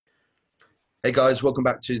Hey guys, welcome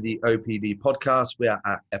back to the OPB podcast. We are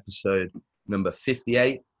at episode number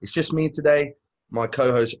 58. It's just me today. My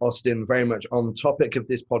co-host Austin, very much on topic of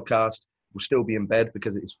this podcast, will still be in bed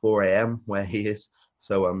because it's 4 a.m. where he is.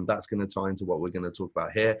 So that's going to tie into what we're going to talk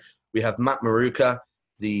about here. We have Matt Maruca,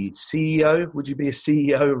 the CEO. Would you be a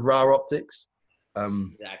CEO of RAR Optics?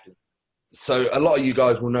 Exactly. So a lot of you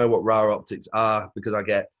guys will know what RAR Optics are because I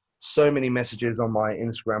get so many messages on my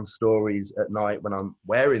Instagram stories at night when I'm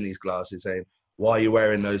wearing these glasses saying, why are you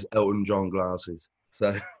wearing those Elton John glasses?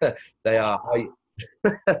 So they are,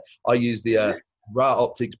 I use the RAR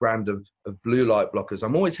Optics brand of blue light blockers.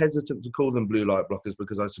 I'm always hesitant to call them blue light blockers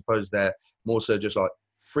because I suppose they're more so just like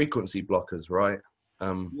frequency blockers, right?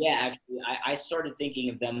 Yeah, actually, I started thinking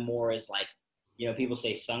of them more as like, people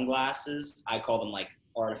say sunglasses. I call them like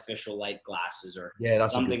artificial light glasses or Yeah,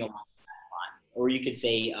 that's a good. something along that line. Or you could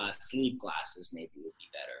say sleep glasses maybe would be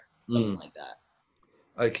better, something like that.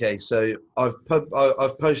 Okay, so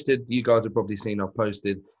I've posted. You guys have probably seen. I've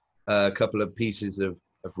posted a couple of pieces of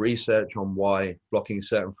research on why blocking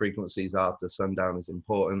certain frequencies after sundown is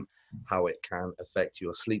important, how it can affect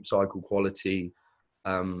your sleep cycle quality,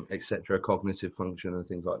 etc., cognitive function, and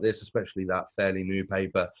things like this. Especially that fairly new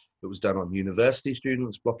paper that was done on university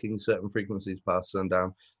students blocking certain frequencies past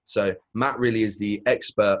sundown. So Matt really is the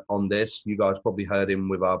expert on this. You guys probably heard him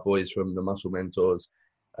with our boys from the Muscle Mentors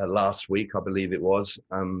last week, I believe it was.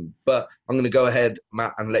 But I'm going to go ahead,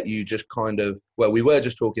 Matt, and let you just we were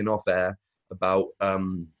just talking off air about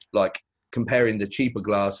like comparing the cheaper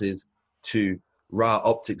glasses to RAR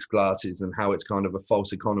Optics glasses and how it's kind of a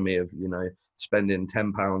false economy of, spending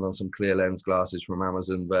 £10 on some clear lens glasses from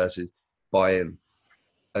Amazon versus buying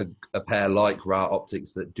a pair like RAR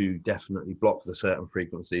Optics that do definitely block the certain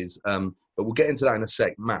frequencies. But we'll get into that in a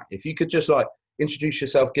sec. Matt, if you could just introduce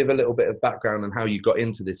yourself, give a little bit of background on how you got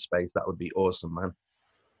into this space, that would be awesome, man.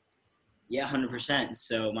 Yeah, 100%.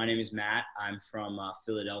 So my name is Matt. I'm from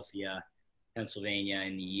Philadelphia, Pennsylvania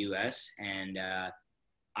in the U.S. And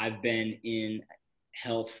I've been in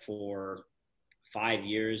health for 5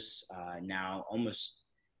 years now, almost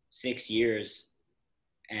 6 years,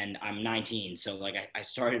 and I'm 19. So I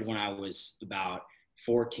started when I was about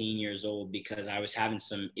 14 years old because I was having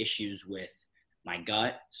some issues with my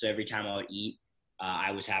gut. So every time I would eat,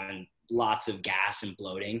 I was having lots of gas and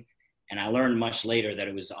bloating. And I learned much later that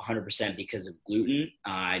it was 100% because of gluten.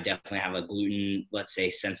 I definitely have a gluten, let's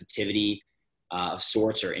say, sensitivity of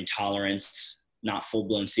sorts or intolerance, not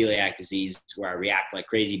full-blown celiac disease where I react like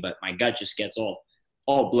crazy, but my gut just gets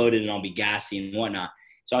all bloated and I'll be gassy and whatnot.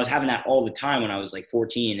 So I was having that all the time when I was like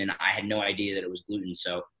 14 and I had no idea that it was gluten.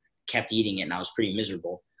 So kept eating it and I was pretty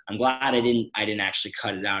miserable. I'm glad I didn't actually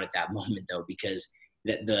cut it out at that moment though, because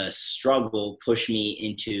the struggle pushed me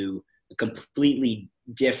into a completely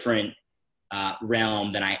different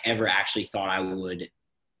realm than I ever actually thought I would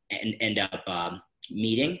end up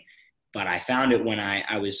meeting. But I found it when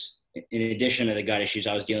I was, in addition to the gut issues,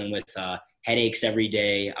 I was dealing with headaches every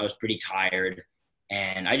day. I was pretty tired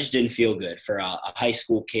and I just didn't feel good for a high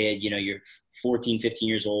school kid. You're 14, 15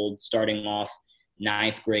 years old, starting off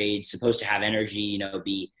ninth grade, supposed to have energy,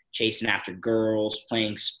 be chasing after girls,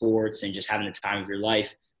 playing sports, and just having the time of your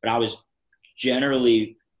life. But I was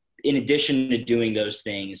generally, in addition to doing those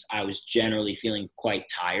things, I was generally feeling quite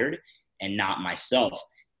tired and not myself.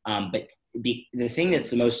 But the thing that's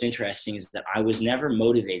the most interesting is that I was never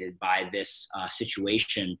motivated by this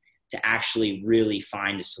situation to actually really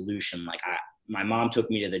find a solution. My mom took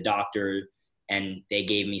me to the doctor and they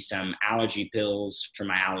gave me some allergy pills for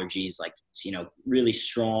my allergies, really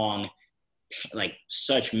strong, like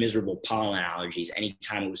such miserable pollen allergies.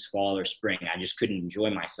 Anytime it was fall or spring, I just couldn't enjoy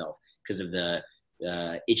myself because of the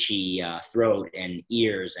itchy throat and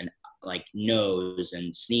ears and like nose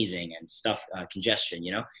and sneezing and stuff, congestion,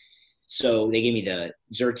 So they gave me the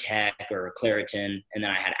Zyrtec or Claritin, and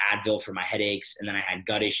then I had Advil for my headaches, and then I had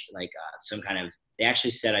gut issue, they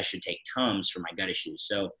actually said I should take Tums for my gut issues.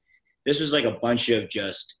 So this was like a bunch of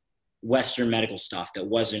just Western medical stuff that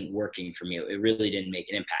wasn't working for me. It really didn't make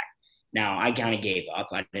an impact. Now, I kind of gave up.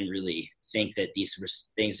 I didn't really think that these were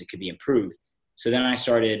things that could be improved. So then I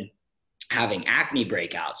started having acne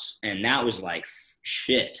breakouts, and that was like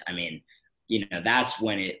shit. I mean, that's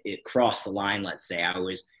when it crossed the line. Let's say I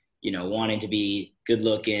was, wanting to be good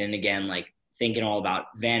looking again, like thinking all about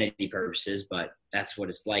vanity purposes, but that's what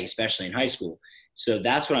it's like, especially in high school. So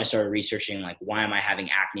that's when I started researching, like, why am I having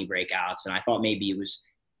acne breakouts? And I thought maybe it was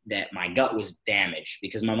that my gut was damaged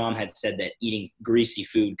because my mom had said that eating greasy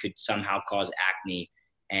food could somehow cause acne.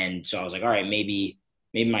 And so I was like, all right, maybe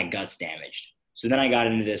my gut's damaged. So then I got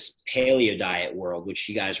into this paleo diet world, which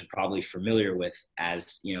you guys are probably familiar with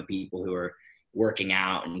as, people who are working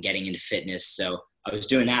out and getting into fitness. So I was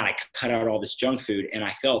doing that. I cut out all this junk food and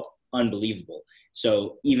I felt unbelievable.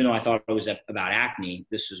 So even though I thought it was about acne,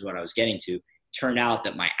 this is what I was getting to. Turned out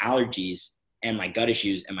that my allergies and my gut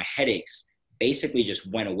issues and my headaches basically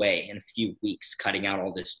just went away in a few weeks, cutting out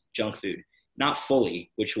all this junk food. Not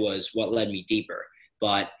fully, which was what led me deeper,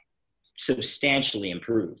 but substantially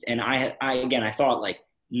improved. And I thought like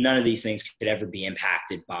none of these things could ever be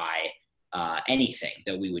impacted by anything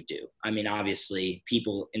that we would do. I mean, obviously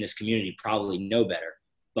people in this community probably know better,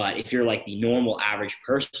 but if you're like the normal average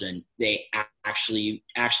person, they actually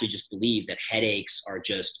just believe that headaches are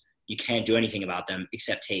just, you can't do anything about them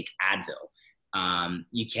except take Advil.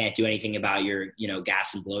 You can't do anything about your,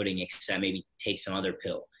 gas and bloating except maybe take some other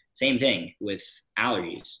pill. Same thing with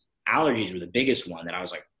allergies. Allergies were the biggest one that I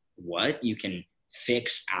was like, what? You can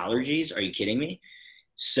fix allergies? Are you kidding me?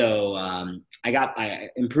 So I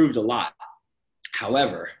improved a lot.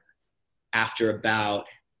 However, after about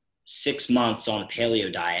 6 months on a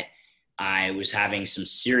paleo diet, I was having some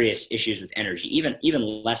serious issues with energy.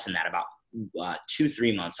 Even less than that, about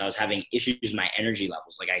 2-3 months, I was having issues with my energy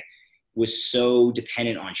levels. Like I was so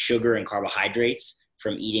dependent on sugar and carbohydrates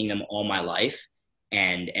from eating them all my life.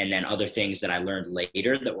 And then other things that I learned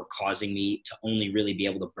later that were causing me to only really be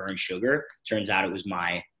able to burn sugar. Turns out it was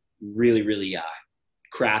my really, really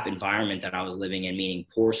crap environment that I was living in, meaning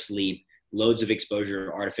poor sleep, loads of exposure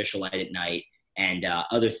to artificial light at night, and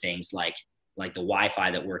other things like the Wi-Fi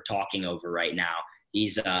that we're talking over right now.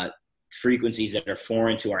 These frequencies that are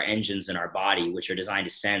foreign to our engines in our body, which are designed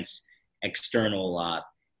to sense external,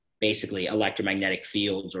 basically electromagnetic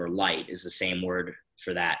fields, or light is the same word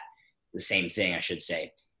for that. The same thing, I should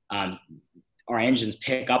say. Our engines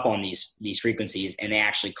pick up on these frequencies, and they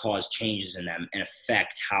actually cause changes in them and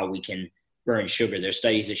affect how we can burn sugar. There's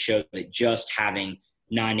studies that show that just having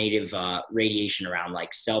non-native radiation around,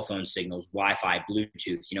 like cell phone signals, Wi-Fi,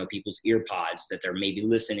 Bluetooth, people's ear pods that they're maybe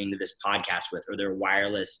listening to this podcast with, or their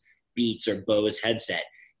wireless Beats or Bose headset,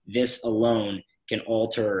 this alone can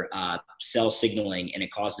alter cell signaling, and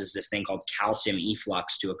it causes this thing called calcium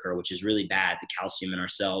efflux to occur, which is really bad. The calcium in our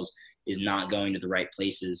cells is not going to the right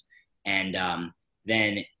places. And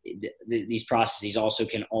then these processes also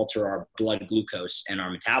can alter our blood glucose and our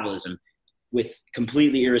metabolism with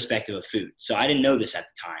completely irrespective of food. So I didn't know this at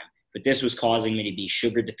the time, but this was causing me to be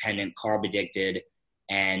sugar dependent, carb addicted,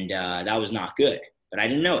 and that was not good, but I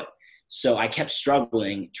didn't know it. So I kept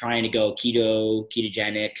struggling, trying to go keto,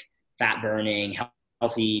 ketogenic, fat burning,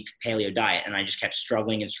 healthy paleo diet. And I just kept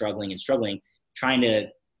struggling, trying to,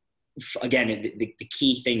 again, the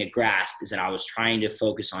key thing to grasp is that I was trying to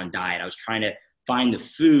focus on diet. I was trying to find the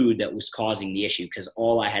food that was causing the issue, because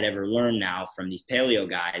all I had ever learned now from these paleo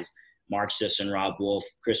guys, Mark Sisson, Rob Wolf,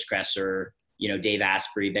 Chris Kresser, Dave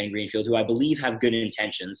Asprey, Ben Greenfield, who I believe have good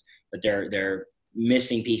intentions, but they're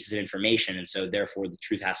missing pieces of information. And so therefore the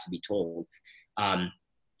truth has to be told.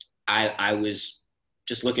 I was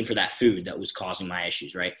just looking for that food that was causing my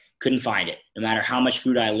issues, right? Couldn't find it. No matter how much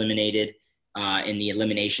food I eliminated in the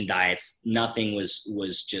elimination diets, nothing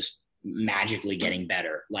was just magically getting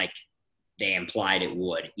better like they implied it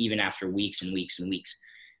would, even after weeks and weeks and weeks.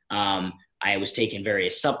 I was taking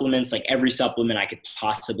various supplements, like every supplement I could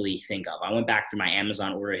possibly think of. I went back through my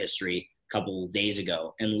Amazon order history a couple of days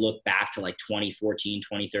ago and looked back to like 2014,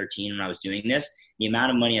 2013 when I was doing this. The amount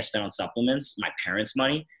of money I spent on supplements, my parents'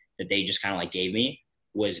 money that they just kind of like gave me,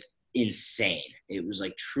 was insane. It was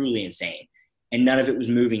like truly insane. And none of it was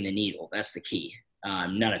moving the needle. That's the key.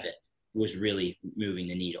 None of it was really moving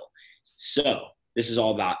the needle. So this is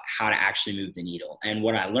all about how to actually move the needle. And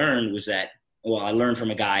what I learned was that, I learned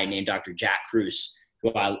from a guy named Dr. Jack Kruse,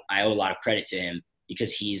 who I owe a lot of credit to him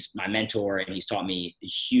because he's my mentor and he's taught me a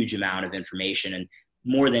huge amount of information. And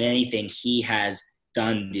more than anything, he has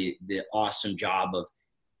done the awesome job of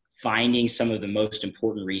finding some of the most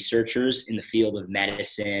important researchers in the field of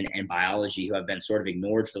medicine and biology who have been sort of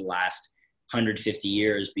ignored for the last 150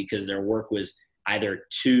 years because their work was either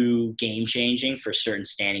too game-changing for certain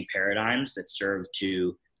standing paradigms that serve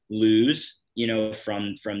to lose,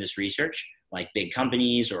 from this research, like big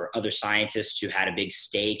companies or other scientists who had a big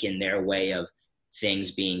stake in their way of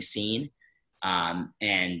things being seen.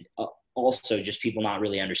 And also just people not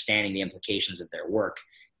really understanding the implications of their work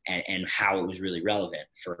and how it was really relevant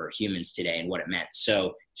for humans today and what it meant.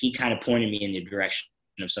 So he kind of pointed me in the direction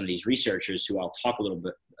of some of these researchers who I'll talk a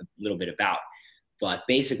little bit about. But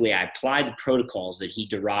basically I applied the protocols that he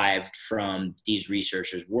derived from these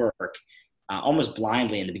researchers' work almost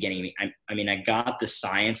blindly in the beginning. I got the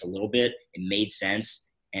science a little bit. It made sense.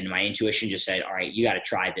 And my intuition just said, all right, you got to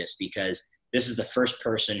try this because this is the first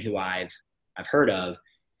person who I've heard of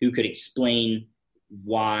who could explain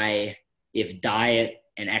why if diet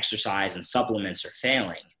and exercise and supplements are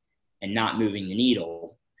failing and not moving the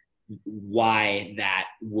needle, why that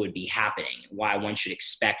would be happening, why one should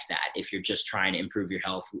expect that if you're just trying to improve your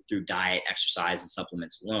health through diet, exercise, and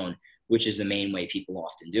supplements alone, which is the main way people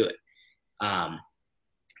often do it.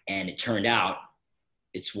 And it turned out,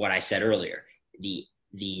 it's what I said earlier.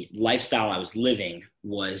 The lifestyle I was living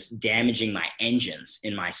was damaging my engines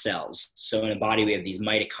in my cells. So in a body, we have these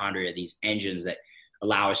mitochondria, these engines that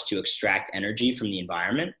allow us to extract energy from the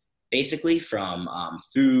environment, basically from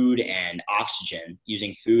food and oxygen,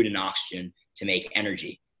 using food and oxygen to make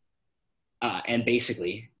energy. And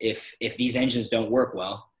basically, if these engines don't work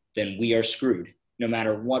well, then we are screwed, no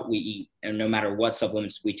matter what we eat and no matter what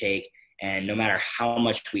supplements we take and no matter how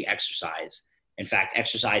much we exercise. In fact,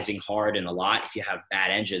 exercising hard and a lot, if you have bad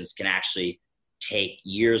engines, can actually take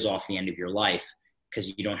years off the end of your life because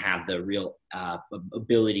you don't have the real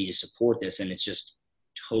ability to support this, and it's just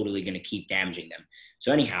totally going to keep damaging them.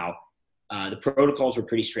 So anyhow, the protocols were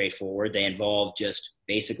pretty straightforward. They involved just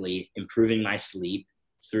basically improving my sleep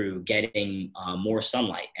through getting more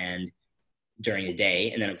sunlight and during the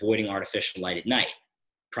day, and then avoiding artificial light at night,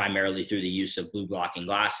 primarily through the use of blue blocking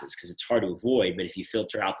glasses, because it's hard to avoid, but if you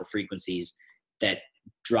filter out the frequencies that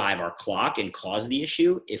drive our clock and cause the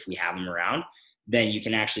issue, if we have them around, then you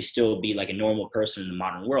can actually still be like a normal person in the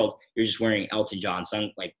modern world. You're just wearing Elton John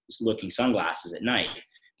looking sunglasses at night,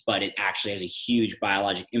 but it actually has a huge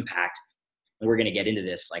biologic impact. And we're going to get into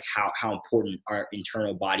this, like how important our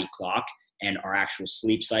internal body clock and our actual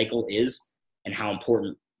sleep cycle is, and how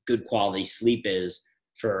important good quality sleep is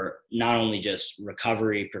for not only just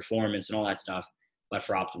recovery, performance, and all that stuff, but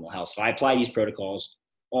for optimal health. So I apply these protocols.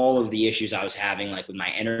 All of the issues I was having, like with my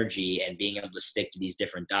energy and being able to stick to these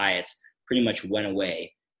different diets, pretty much went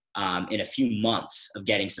away in a few months of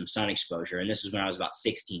getting some sun exposure. And this is when I was about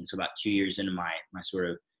 16, so about 2 years into my sort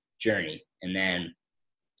of journey. And then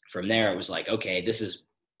from there, it was like, okay, this is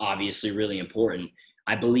obviously really important.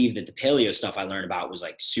 I believe that the paleo stuff I learned about was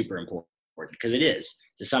like super important, because it is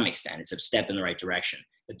to some extent. It's a step in the right direction.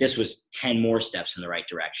 But this was 10 more steps in the right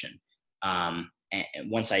direction. And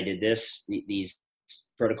once I did this, these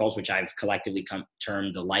protocols, which I've collectively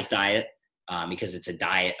termed the light diet, because it's a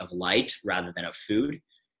diet of light rather than of food,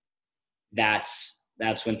 that's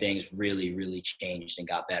when things really, really changed and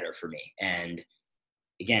got better for me. And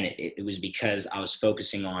again, it was because I was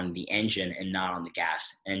focusing on the engine and not on the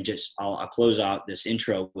gas. And just I'll close out this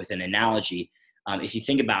intro with an analogy. If you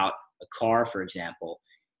think about a car, for example,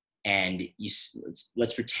 and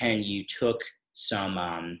let's pretend you took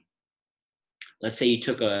some, let's say you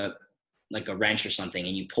took a wrench or something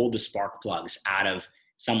and you pulled the spark plugs out of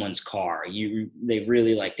someone's car.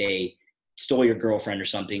 They stole your girlfriend or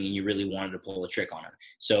something and you really wanted to pull a trick on them.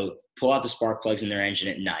 So pull out the spark plugs in their engine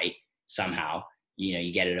at night somehow,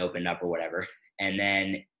 you get it opened up or whatever. And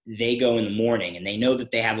then they go in the morning and they know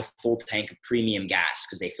that they have a full tank of premium gas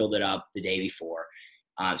because they filled it up the day before.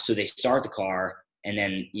 So they start the car and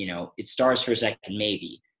then, it starts for a second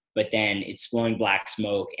maybe, but then it's blowing black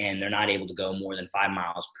smoke and they're not able to go more than 5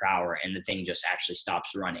 miles per hour and the thing just actually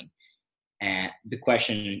stops running. And the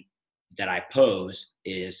question that I pose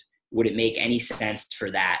is, would it make any sense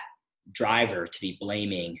for that driver to be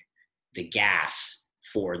blaming the gas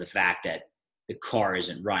for the fact that the car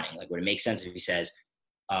isn't running? Like, would it make sense if he says,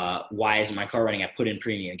 why isn't my car running? I put in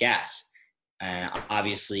premium gas.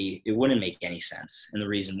 Obviously, it wouldn't make any sense. And the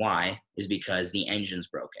reason why is because the engine's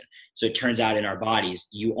broken. So it turns out in our bodies,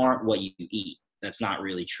 you aren't what you eat. That's not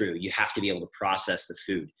really true. You have to be able to process the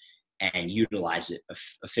food and utilize it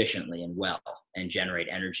efficiently and well and generate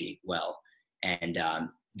energy well. And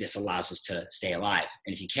this allows us to stay alive.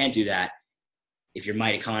 And if you can't do that, if your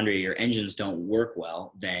mitochondria, your engines don't work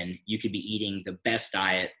well, then you could be eating the best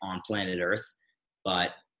diet on planet Earth,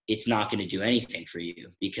 but it's not going to do anything for you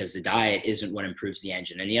because the diet isn't what improves the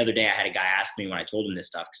engine. And the other day I had a guy ask me when I told him this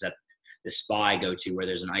stuff, because at the spa I go to where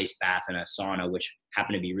there's an ice bath and a sauna, which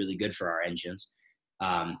happen to be really good for our engines.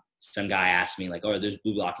 Some guy asked me like, oh, there's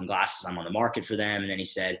blue blocking glasses. I'm on the market for them. And then he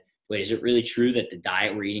said, wait, is it really true that the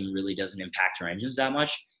diet we're eating really doesn't impact our engines that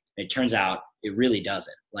much? And it turns out it really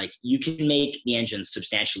doesn't. Like, you can make the engines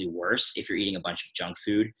substantially worse if you're eating a bunch of junk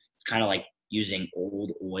food. It's kind of like using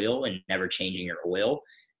old oil and never changing your oil.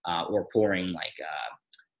 Or pouring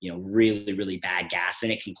really, really bad gas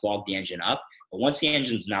in it can clog the engine up. But once the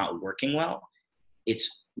engine's not working well,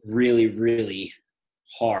 it's really, really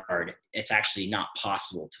hard. It's actually not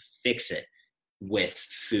possible to fix it with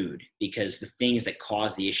food, because the things that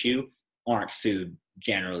cause the issue aren't food,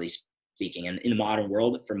 generally speaking. And in the modern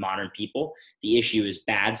world, for modern people, the issue is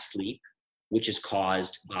bad sleep, which is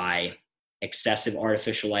caused by excessive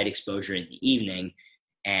artificial light exposure in the evening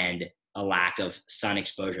and a lack of sun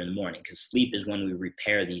exposure in the morning, because sleep is when we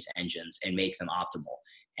repair these engines and make them optimal.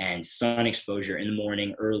 And sun exposure in the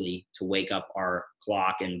morning early to wake up our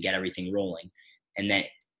clock and get everything rolling, and then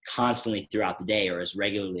constantly throughout the day or as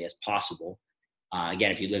regularly as possible.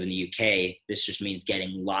 Again, if you live in the UK, this just means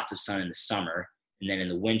getting lots of sun in the summer. And then in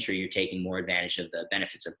the winter, you're taking more advantage of the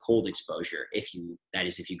benefits of cold exposure. If you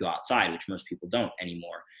go outside, which most people don't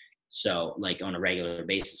anymore. So like on a regular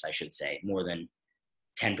basis, I should say, more than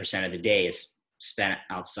 10% of the day is spent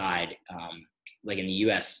outside. Like in the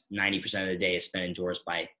US, 90% of the day is spent indoors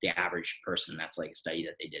by the average person. That's like a study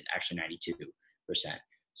that they did, actually 92%.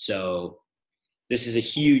 So this is a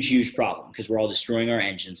huge, huge problem because we're all destroying our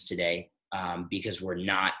engines today. Because we're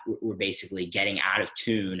basically getting out of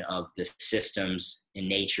tune of the systems in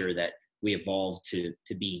nature that we evolved to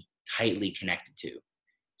be tightly connected to.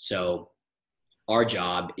 So our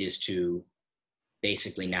job is to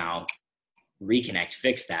basically now reconnect,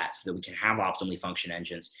 fix that so that we can have optimally function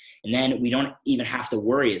engines. And then we don't even have to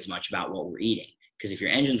worry as much about what we're eating. Because if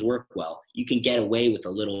your engines work well, you can get away with a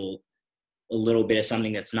little bit of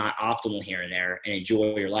something that's not optimal here and there and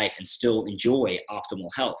enjoy your life and still enjoy optimal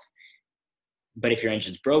health. But if your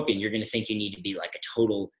engine's broken, you're going to think you need to be like a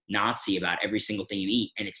total Nazi about every single thing you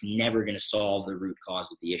eat. And it's never going to solve the root cause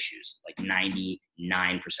of the issues, like 99%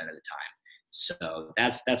 of the time. So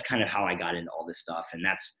that's kind of how I got into all this stuff. And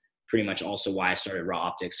that's pretty much also why I started Raw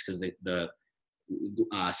Optics, because the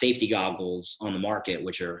safety goggles on the market,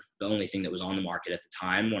 which are the only thing that was on the market at the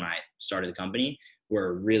time when I started the company,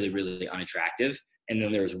 were really, really unattractive. And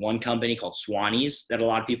then there was one company called Swannies that a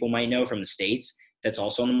lot of people might know from the States that's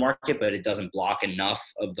also on the market, but it doesn't block enough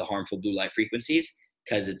of the harmful blue light frequencies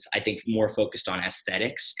because it's, I think, more focused on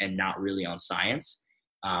aesthetics and not really on science.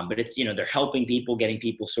 But it's, they're helping people, getting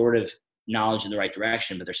people sort of knowledge in the right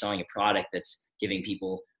direction, but they're selling a product that's giving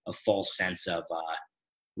people a false sense of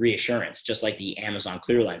reassurance, just like the Amazon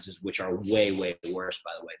clear lenses, which are way, way worse,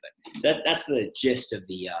 by the way. But that's the gist of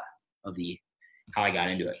the how I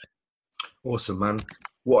got into it. Awesome, man.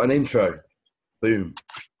 What an intro. Boom.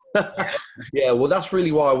 Yeah, well, that's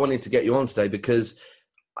really why I wanted to get you on today, because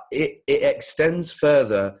it extends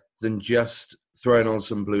further than just throwing on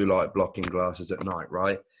some blue light blocking glasses at night,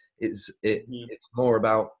 right? It's more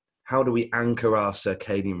about how do we anchor our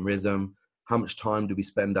circadian rhythm? How much time do we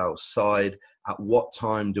spend outside? At what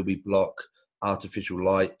time do we block artificial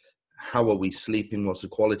light? How are we sleeping? What's the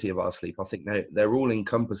quality of our sleep? I think they're all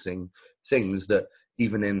encompassing things that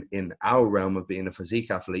even in our realm of being a physique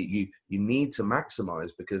athlete, you need to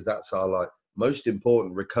maximize, because that's our most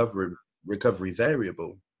important recovery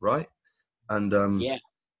variable, right? And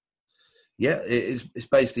it's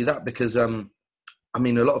basically that, because a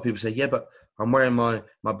lot of people say, yeah, but I'm wearing my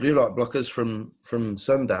blue light blockers from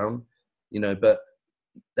sundown, but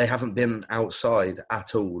they haven't been outside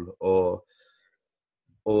at all,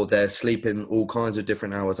 or they're sleeping all kinds of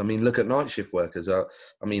different hours. Look at night shift workers.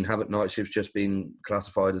 Haven't night shifts just been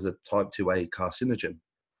classified as a type 2A carcinogen?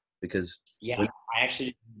 Because I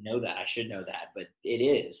actually didn't know that. I should know that, but it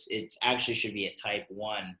is. It actually should be a type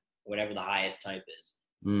 1, whatever the highest type is.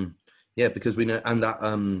 Yeah, because we know, and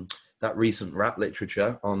that recent rat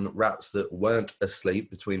literature on rats that weren't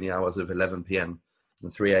asleep between the hours of 11 p.m.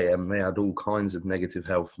 and 3 a.m., they had all kinds of negative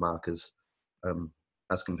health markers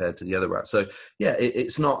as compared to the other rats. So yeah,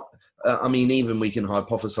 it's not, even we can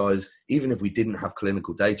hypothesize, even if we didn't have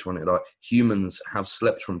clinical data on it, like humans have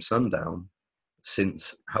slept from sundown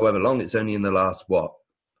since however long. It's only in the last,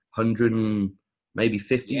 100 and maybe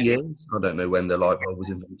 50 years? I don't know when the light bulb was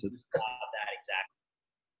invented. That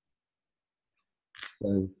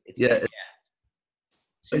exactly.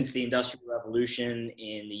 Since the Industrial Revolution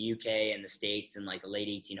in the UK and the States in like the late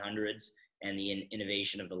 1800s, and the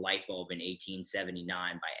innovation of the light bulb in 1879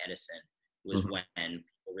 by Edison was when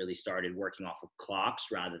people really started working off of clocks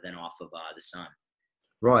rather than off of the sun.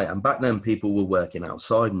 Right, and back then people were working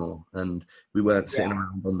outside more, and we weren't sitting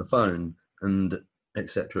around on the phone, and et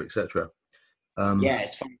cetera, et cetera.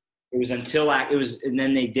 It's funny. It was and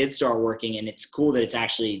then they did start working, and it's cool that it's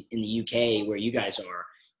actually in the UK where you guys are,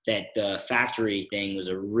 that the factory thing was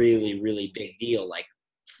a really, really big deal. Like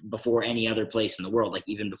before any other place in the world, like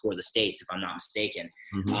even before the States, if I'm not mistaken.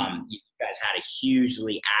 You guys had a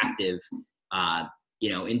hugely active,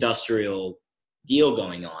 industrial deal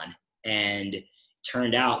going on. And it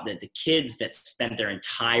turned out that the kids that spent their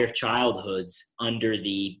entire childhoods under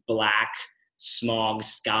the black smog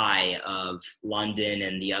sky of London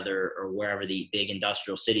and the other, or wherever the big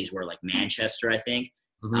industrial cities were, like Manchester, I think,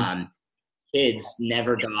 kids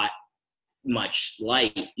never got much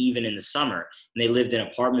light even in the summer, and they lived in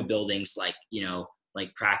apartment buildings like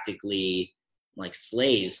practically like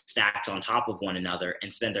slaves stacked on top of one another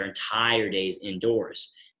and spent their entire days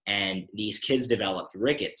indoors. And these kids developed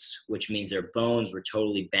rickets, which means their bones were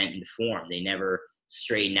totally bent and deformed. They never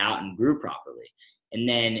straightened out and grew properly. And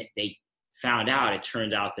then they found out, it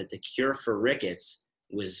turned out that the cure for rickets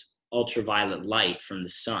was ultraviolet light from the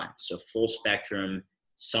sun. So full spectrum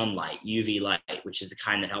sunlight, UV light, which is the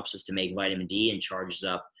kind that helps us to make vitamin D and charges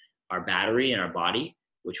up our battery in our body,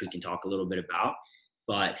 which we can talk a little bit about.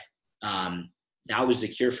 But that was the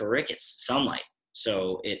cure for rickets, sunlight.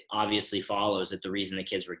 So it obviously follows that the reason the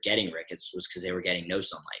kids were getting rickets was because they were getting no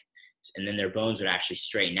sunlight. And then their bones would actually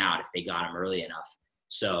straighten out if they got them early enough.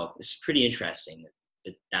 So it's pretty interesting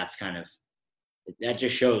that that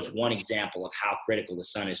just shows one example of how critical the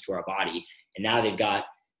sun is to our body. And now they've got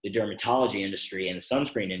the dermatology industry and the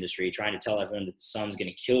sunscreen industry trying to tell everyone that the sun's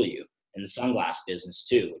going to kill you, and the sunglass business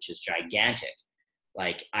too, which is gigantic.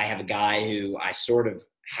 Like, I have a guy who I sort of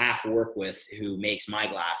half work with who makes my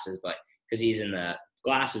glasses, but because he's in the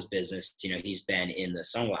glasses business, he's been in the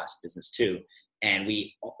sunglass business too. And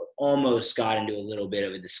we almost got into a little bit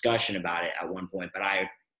of a discussion about it at one point, but I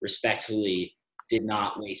respectfully did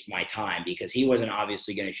not waste my time because he wasn't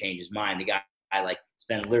obviously going to change his mind. The guy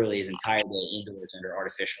spends literally his entire day indoors under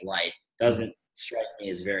artificial light. Doesn't strike me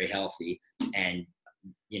as very healthy, and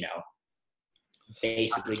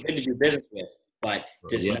basically good to do business with, but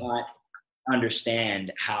does not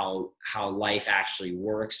understand how life actually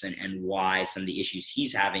works and why some of the issues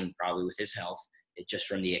he's having probably with his health, just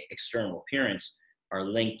from the external appearance, are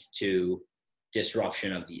linked to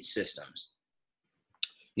disruption of these systems.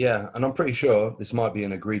 Yeah, and I'm pretty sure this might be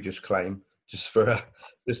an egregious claim, just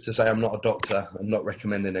to say I'm not a doctor, I'm not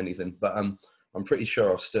recommending anything, but I'm pretty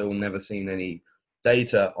sure I've still never seen any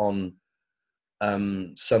data on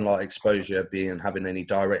sunlight exposure having any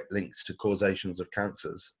direct links to causations of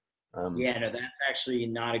cancers. No, that's actually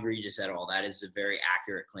not egregious at all. That is a very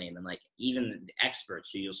accurate claim. And even the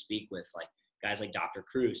experts who you'll speak with, guys like Dr.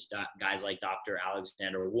 Kruse, guys like Dr.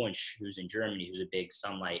 Alexander Wunsch, who's in Germany, who's a big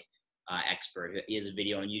sunlight expert. He has a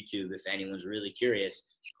video on YouTube, if anyone's really curious,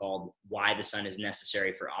 called "Why the Sun is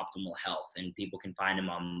Necessary for Optimal Health," and people can find him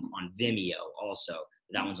on Vimeo also.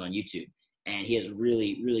 That one's on YouTube, and he has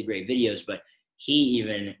really, really great videos. But he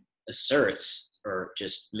even asserts, or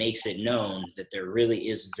just makes it known, that there really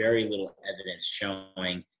is very little evidence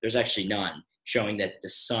showing, there's actually none, showing that the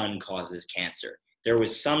sun causes cancer. There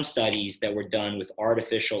was some studies that were done with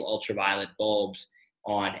artificial ultraviolet bulbs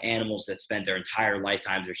on animals that spent their entire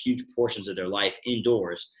lifetimes or huge portions of their life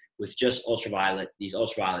indoors with just these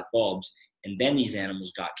ultraviolet bulbs, and then these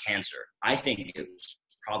animals got cancer. I think it was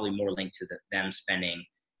probably more linked to them spending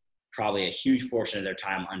probably a huge portion of their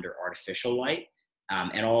time under artificial light.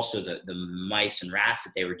 And also the mice and rats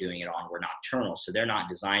that they were doing it on were nocturnal. So they're not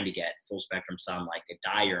designed to get full spectrum sun like a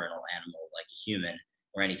diurnal animal, like a human,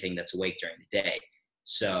 or anything that's awake during the day.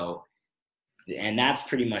 So, and that's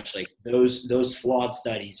pretty much those flawed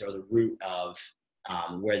studies are the root of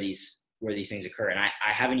where these things occur. And I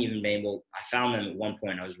haven't even been able, I found them at one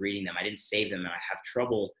point, I was reading them, I didn't save them, and I have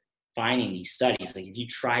trouble finding these studies. If you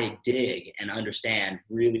try to dig and understand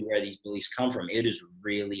really where these beliefs come from, it is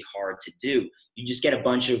really hard to do. You just get a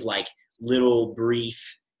bunch of little brief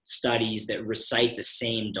studies that recite the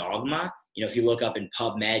same dogma. If you look up in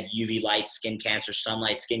PubMed, UV light, skin cancer,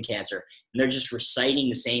 sunlight, skin cancer, and they're just reciting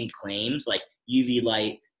the same claims, like UV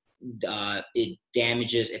light, it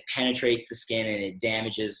penetrates the skin and it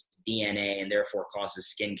damages DNA and therefore causes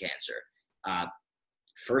skin cancer.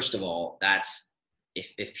 First of all,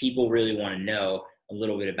 if people really want to know a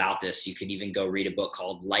little bit about this, you could even go read a book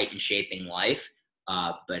called Light and Shaping Life.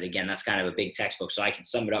 But again, that's kind of a big textbook, so I can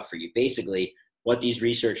sum it up for you. Basically, what these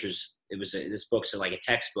researchers, this book's like a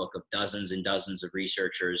textbook of dozens and dozens of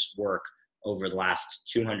researchers' work over the last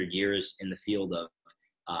 200 years in the field of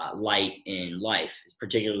light in life,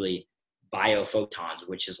 particularly biophotons,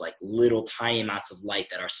 which is little tiny amounts of light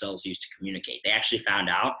that our cells use to communicate. They actually found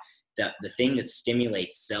out that the thing that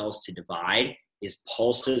stimulates cells to divide is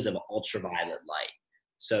pulses of ultraviolet light.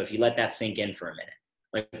 So if you let that sink in for a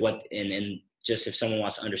minute, and just if someone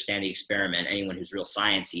wants to understand the experiment, anyone who's real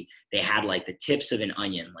sciencey, they had the tips of an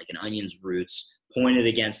onion, an onion's roots, pointed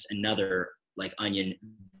against another onion,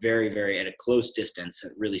 very, very at a close distance,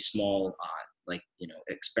 at really small,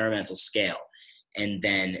 experimental scale. And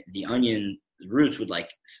then the onion roots would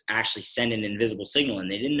actually send an invisible signal,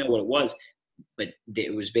 and they didn't know what it was, but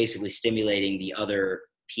it was basically stimulating the other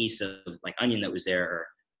piece of onion that was there, or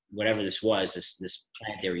whatever this was, this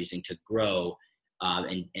plant they were using to grow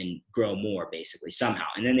and grow more, basically, somehow.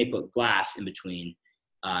 And then they put glass in between,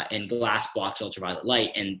 and glass blocks ultraviolet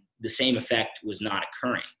light, and the same effect was not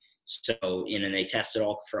occurring. So, they tested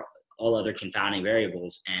all all other confounding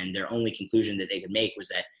variables. And their only conclusion that they could make was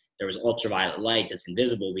that there was ultraviolet light that's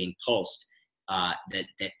invisible being pulsed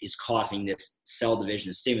that is causing this cell division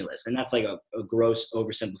of stimulus. And that's like a gross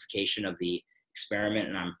oversimplification of the experiment.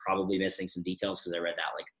 And I'm probably missing some details because I read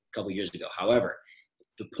that like a couple years ago. However,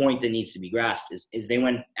 the point that needs to be grasped is they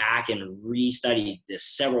went back and restudied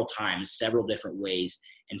this several times, several different ways,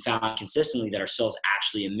 and found consistently that our cells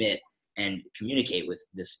actually emit and communicate with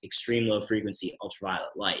this extreme low frequency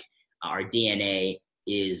ultraviolet light. Our DNA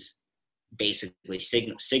is basically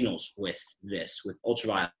signals with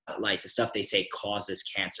ultraviolet light, the stuff they say causes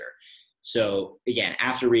cancer. So again,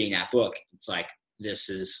 after reading that book, it's like,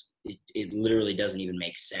 it literally doesn't even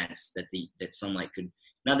make sense that sunlight could,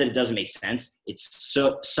 not that it doesn't make sense, it's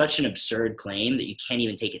such an absurd claim that you can't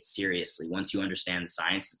even take it seriously once you understand the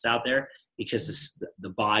science that's out there, because the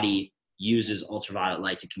body uses ultraviolet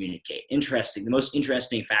light to communicate. The most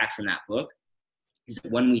interesting fact from that book is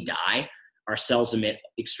that when we die, our cells emit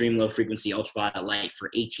extreme low frequency ultraviolet light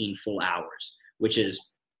for 18 full hours, which is,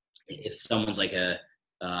 if someone's like a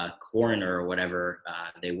coroner or whatever,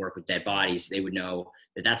 they work with dead bodies, they would know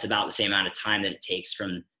that that's about the same amount of time that it takes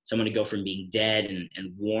from someone to go from being dead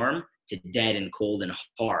and warm to dead and cold and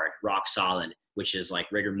hard, rock solid, which is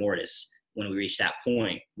like rigor mortis when we reach that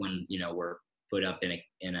point when, we're put up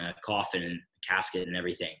in a coffin and casket and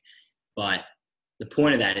everything. But the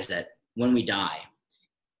point of that is that when we die,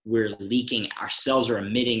 we're leaking, our cells are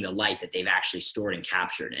emitting the light that they've actually stored and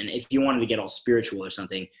captured. And if you wanted to get all spiritual or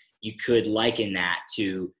something, you could liken that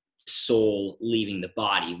to soul leaving the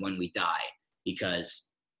body when we die, because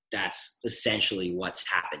that's essentially what's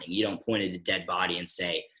happening. You don't point at a dead body and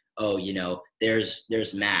say, oh,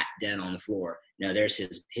 there's Matt dead on the floor. No, there's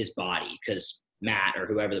his body, because Matt or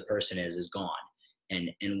whoever the person is gone. And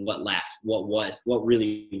what left? What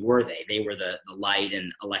really were they? They were the light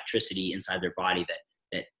and electricity inside their body that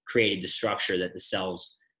created the structure that the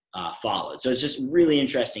cells followed. So it's just really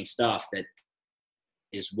interesting stuff that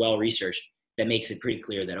is well researched, that makes it pretty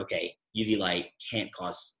clear that, okay, UV light can't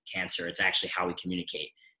cause cancer. It's actually how we communicate.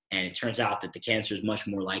 And it turns out that the cancer is much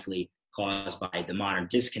more likely caused by the modern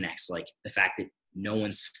disconnects, like the fact that no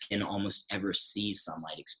one's skin almost ever sees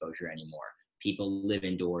sunlight exposure anymore. People live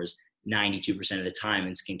indoors 92% of the time,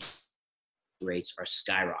 and skin rates are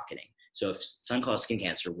skyrocketing. So if sun caused skin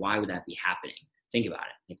cancer, why would that be happening? Think about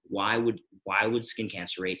it. Like, why would skin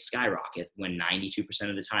cancer rates skyrocket when 92%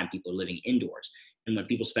 of the time people are living indoors? And when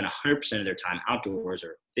people spend 100% of their time outdoors,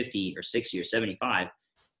 or 50 or 60 or 75,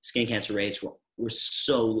 skin cancer rates were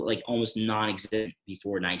so like almost non-existent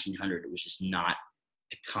before 1900. It was just not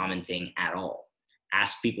a common thing at all.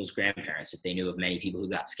 Ask people's grandparents if they knew of many people who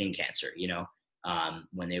got skin cancer,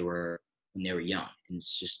 when they were young, and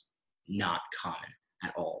it's just not common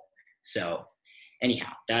at all. So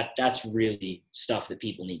anyhow, that's really stuff that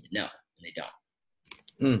people need to know, and they don't.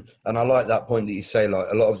 And I like that point that you say, like,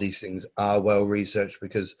 a lot of these things are well researched,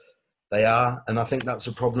 because they are. And I think that's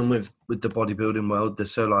a problem with the bodybuilding world. They're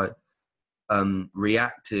so like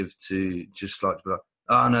reactive to just like,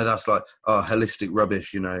 oh no, that's like, holistic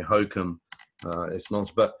rubbish, hokum. It's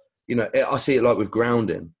nonsense. But, I see it like with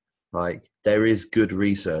grounding. Like, there is good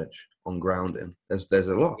research on grounding. There's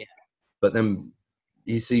a lot. Yeah. But then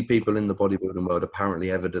you see people in the bodybuilding world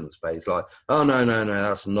apparently evidence-based, like, oh, no,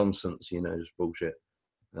 that's nonsense, just bullshit.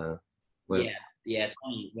 Yeah, it's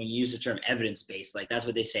funny when you use the term evidence-based, like that's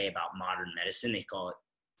what they say about modern medicine. They call it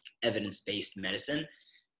evidence-based medicine,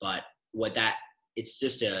 but it's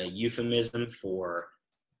just a euphemism for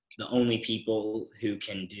the only people who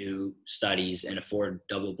can do studies and afford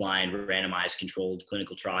double-blind, randomized, controlled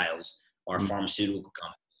clinical trials are pharmaceutical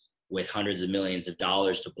companies with hundreds of millions of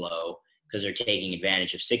dollars to blow, because they're taking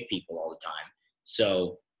advantage of sick people all the time.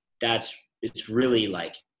 So it's really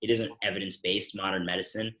like, it isn't evidence-based modern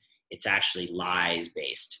medicine. It's actually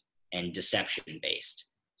lies-based and deception-based.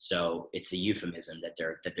 So it's a euphemism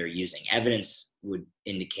that they're using. Evidence would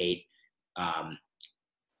indicate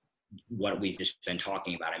what we've just been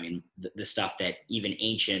talking about. I mean, the stuff that even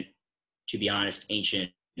ancient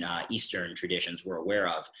Eastern traditions were aware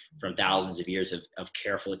of from thousands of years of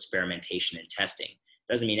careful experimentation and testing.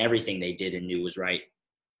 Doesn't mean everything they did and knew was right,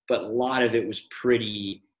 but a lot of it was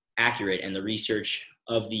pretty accurate. And the research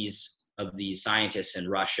of these scientists in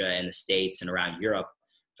Russia and the States and around Europe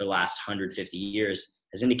for the last 150 years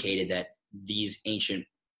has indicated that these ancient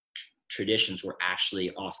traditions were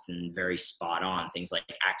actually often very spot on, things like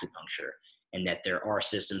acupuncture, and that there are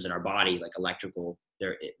systems in our body like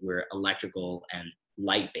we're electrical and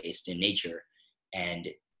light based in nature, and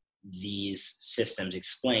these systems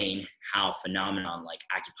explain how phenomenon like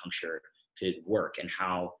acupuncture could work, and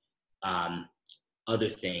how other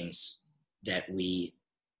things that we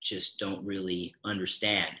just don't really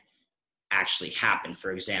understand actually happen.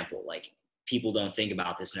 For example, like people don't think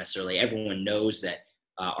about this necessarily. Everyone knows that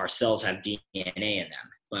our cells have DNA in them,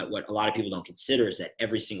 but what a lot of people don't consider is that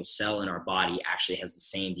every single cell in our body actually has the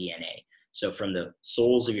same DNA. So from the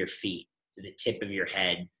soles of your feet to the tip of your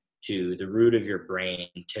head to the root of your brain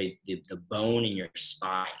to the bone in your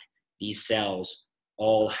spine, these cells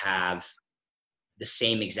all have the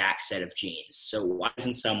same exact set of genes. So why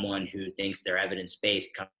doesn't someone who thinks they're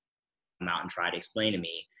evidence-based come out and try to explain to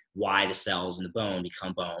me why the cells in the bone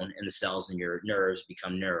become bone and the cells in your nerves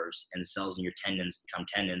become nerves and the cells in your tendons become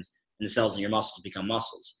tendons and the cells in your muscles become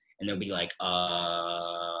muscles? And they'll be like,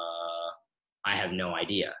 I have no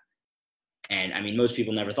idea. And I mean, most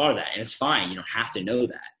people never thought of that, and it's fine. You don't have to know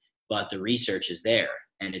that, but the research is there,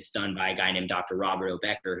 and it's done by a guy named Dr. Robert O.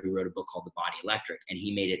 Becker, who wrote a book called The Body Electric, and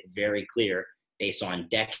he made it very clear, based on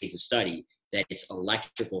decades of study, that it's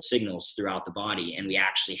electrical signals throughout the body, and we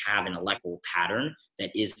actually have an electrical pattern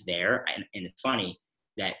that is there. And it's funny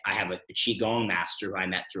that I have a Qigong master who I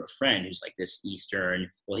met through a friend who's like this Eastern,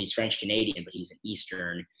 well, he's French-Canadian, but he's an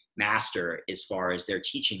Eastern master as far as their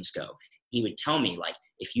teachings go. He would tell me, like,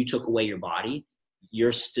 if you took away your body,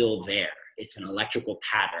 you're still there. It's an electrical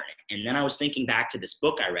pattern. And then I was thinking back to this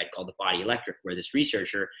book I read called The Body Electric, where this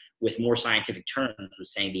researcher with more scientific terms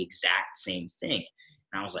was saying the exact same thing.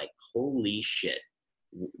 And I was like, holy shit,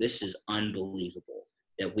 this is unbelievable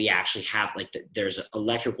that we actually have, like, there's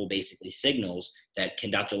electrical basically signals that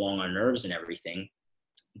conduct along our nerves and everything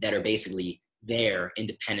that are basically there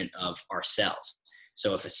independent of our cells.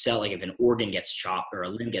 So if a cell, like if an organ gets chopped or a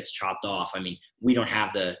limb gets chopped off, I mean, we don't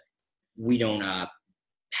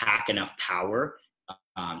pack enough power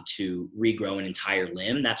to regrow an entire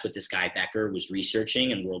limb. That's what this guy Becker was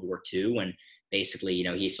researching in World War II, when basically, you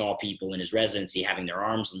know, he saw people in his residency having their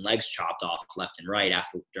arms and legs chopped off left and right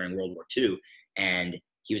during World War II. And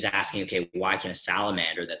he was asking, okay, why can a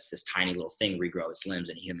salamander, that's this tiny little thing, regrow its limbs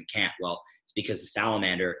and a human can't? Well, it's because the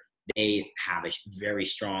salamander, they have a very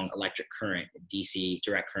strong electric current, DC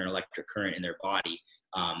direct current, electric current in their body.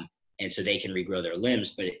 And so they can regrow their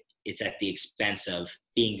limbs, but it's at the expense of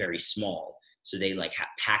being very small. So they like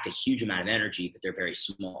pack a huge amount of energy, but they're very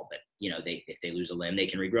small. But, you know, if they lose a limb, they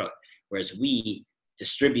can regrow it. Whereas we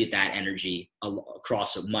distribute that energy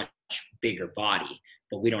across a much bigger body,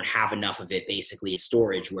 but we don't have enough of it basically in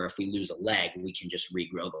storage, where if we lose a leg, we can just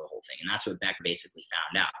regrow the whole thing. And that's what Becker basically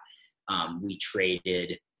found out. We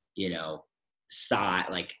traded, you know, size,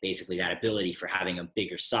 like basically that ability for having a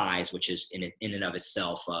bigger size, which is in and of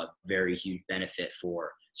itself a very huge benefit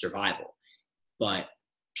for survival. But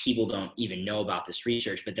people don't even know about this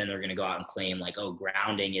research, but then they're going to go out and claim like, oh,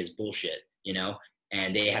 grounding is bullshit, you know,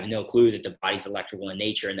 and they have no clue that the body's electrical in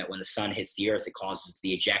nature, and that when the sun hits the earth, it causes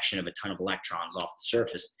the ejection of a ton of electrons off the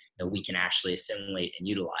surface that we can actually assimilate and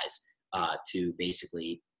utilize to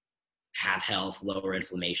basically have health, lower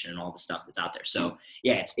inflammation, and all the stuff that's out there. So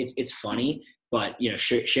yeah, it's funny, but you know,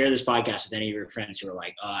 share this podcast with any of your friends who are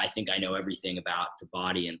like, oh, I think I know everything about the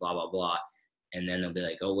body and blah, blah, blah. And then they'll be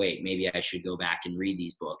like, oh wait, maybe I should go back and read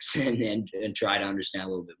these books and try to understand a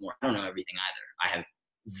little bit more. I don't know everything either. I have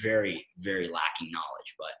very, very lacking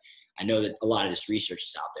knowledge, but I know that a lot of this research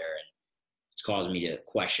is out there, and it's caused me to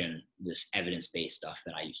question this evidence-based stuff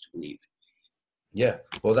that I used to believe. Yeah,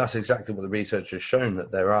 well, that's exactly what the research has shown,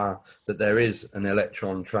 that there is an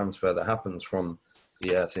electron transfer that happens from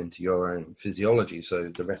the earth into your own physiology. So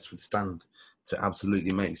the rest would stand to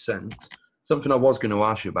absolutely make sense. Something I was going to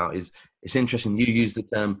ask you about is, it's interesting, you use the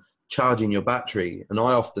term charging your battery, and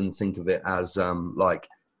I often think of it as like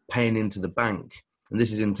paying into the bank. And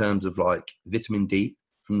this is in terms of like vitamin D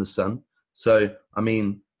from the sun. So, I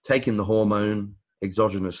mean, taking the hormone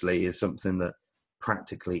exogenously is something that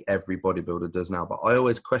practically every bodybuilder does now. But I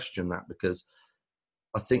always question that, because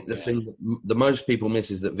I think the thing that most people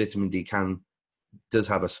miss is that vitamin D does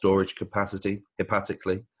have a storage capacity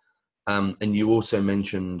hepatically. And you also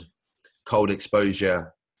mentioned cold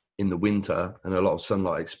exposure in the winter and a lot of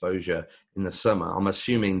sunlight exposure in the summer. I'm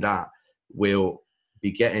assuming that we'll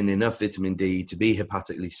be getting enough vitamin D to be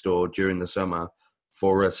hepatically stored during the summer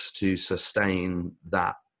for us to sustain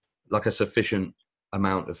that, like a sufficient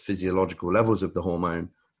amount of physiological levels of the hormone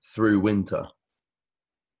through winter.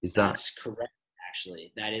 That's correct,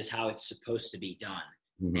 actually. That is how it's supposed to be done.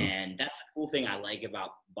 Mm-hmm. And that's the cool thing I like about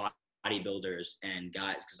bodybuilders and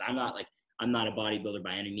guys, because I'm not a bodybuilder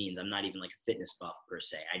by any means. I'm not even like a fitness buff per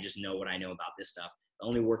se. I just know what I know about this stuff. The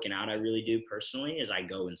only working out I really do personally is I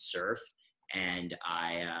go and surf, and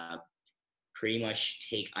I pretty much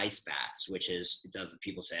take ice baths,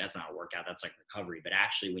 people say that's not a workout, that's like recovery. But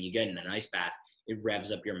actually, when you get in an ice bath, it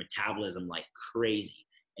revs up your metabolism like crazy.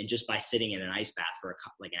 And just by sitting in an ice bath for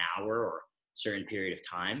like an hour or a certain period of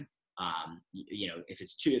time, if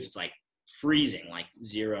it's like freezing, like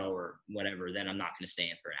 0 or whatever, then I'm not going to stay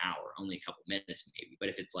in for an hour, only a couple minutes maybe. But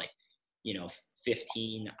if it's like,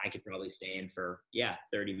 15, I could probably stay in for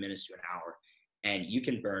 30 minutes to an hour. And you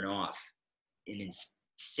can burn off an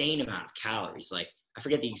insane amount of calories. Like, I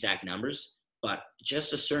forget the exact numbers, but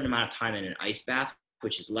just a certain amount of time in an ice bath,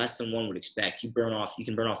 which is less than one would expect, you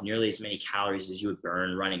can burn off nearly as many calories as you would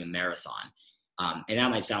burn running a marathon. And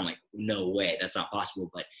that might sound like, no way, that's not possible.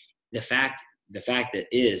 But the fact that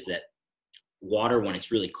is that water, when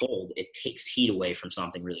it's really cold, it takes heat away from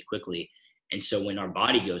something really quickly. And so when our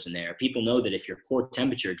body goes in there, people know that if your core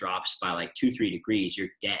temperature drops by like 2-3 degrees, you're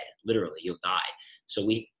dead. Literally, you'll die. So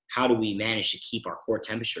how do we manage to keep our core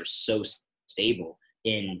temperature so stable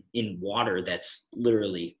in water that's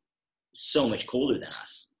literally so much colder than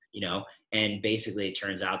us, And basically it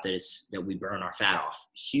turns out that we burn our fat off,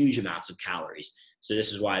 huge amounts of calories. So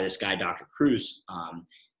this is why this guy, Dr. Cruz,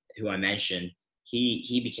 who I mentioned,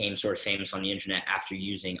 he became sort of famous on the internet after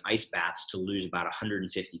using ice baths to lose about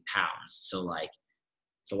 150 pounds. So like,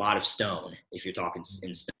 it's a lot of stone if you're talking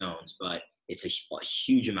in stones, but it's a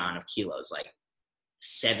huge amount of kilos, like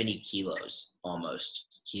 70 kilos almost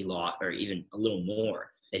he lost, or even a little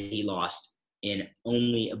more that he lost in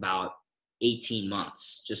only about 18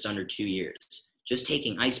 months, just under 2 years, just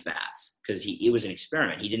taking ice baths, because it was an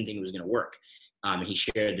experiment. He didn't think it was going to work. And he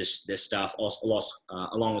shared this stuff also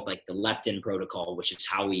along with like the leptin protocol, which is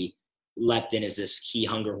leptin is this key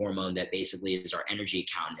hunger hormone that basically is our energy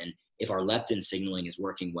account. And if our leptin signaling is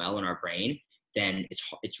working well in our brain, then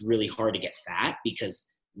it's really hard to get fat,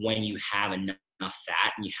 because when you have enough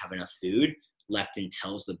fat and you have enough food, leptin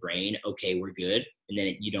tells the brain, okay, we're good. And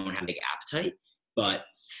then you don't have a big appetite. But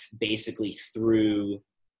basically through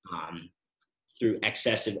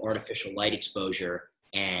excessive artificial light exposure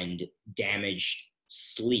and damaged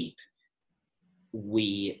sleep,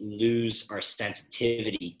 we lose our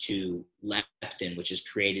sensitivity to leptin, which is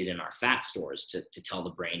created in our fat stores to tell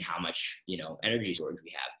the brain how much, energy storage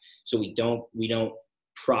we have. So we don't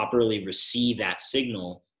properly receive that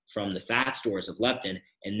signal from the fat stores of leptin,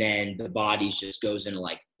 and then the body just goes into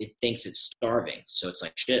like, it thinks it's starving. So it's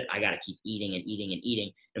like, shit, I got to keep eating and eating and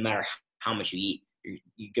eating. No matter how much you eat,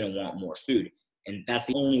 you're going to want more food. And that's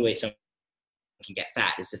the only way someone can get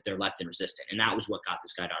fat, is if they're leptin resistant. And that was what got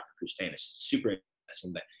this guy, Dr. Cruz, famous. Super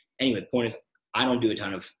interesting. But anyway, the point is, I don't do a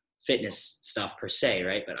ton of fitness stuff per se,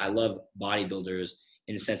 right? But I love bodybuilders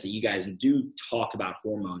in the sense that you guys do talk about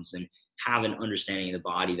hormones and have an understanding of the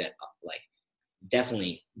body that like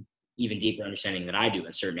definitely even deeper understanding than I do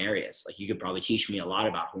in certain areas. Like, you could probably teach me a lot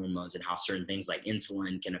about hormones and how certain things like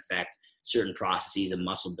insulin can affect certain processes of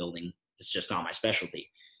muscle building. It's just not my specialty.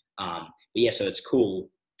 But yeah, so it's cool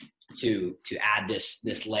to add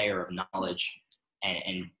this layer of knowledge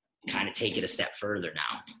and kind of take it a step further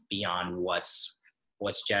now beyond what's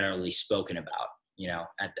generally spoken about,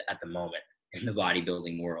 at the moment in the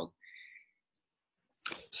bodybuilding world.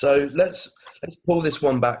 So let's pull this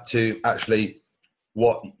one back to actually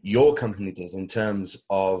what your company does in terms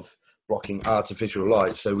of blocking artificial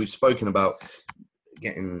light. So we've spoken about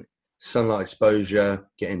getting sunlight exposure,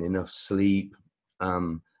 getting enough sleep,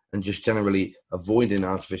 and just generally avoiding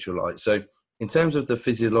artificial light. So in terms of the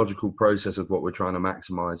physiological process of what we're trying to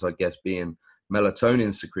maximize, I guess, being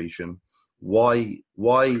melatonin secretion, why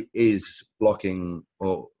is blocking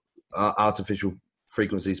or artificial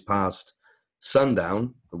frequencies past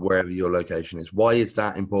sundown, wherever your location is, why is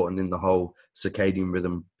that important in the whole circadian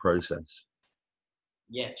rhythm process?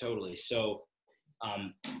 Yeah, totally. So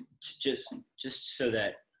just so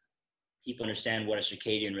that people understand what a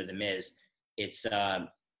circadian rhythm is, it's the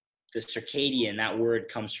circadian, that word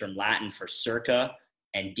comes from Latin for circa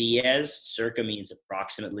and dies. Circa means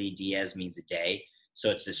approximately, dies means a day.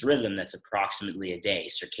 So it's this rhythm that's approximately a day,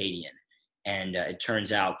 circadian. And it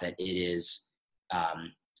turns out that it is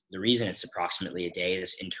the reason it's approximately a day,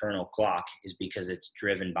 this internal clock, is because it's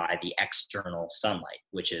driven by the external sunlight,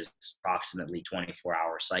 which is approximately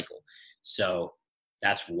 24-hour cycle. So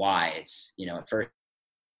that's why it's, at first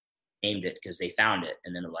named it because they found it,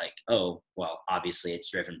 and then they're like, oh, well, obviously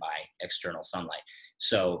it's driven by external sunlight.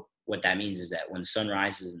 So what that means is that when the sun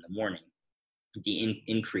rises in the morning, the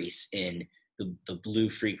increase in the blue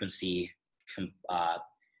frequency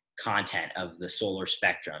content of the solar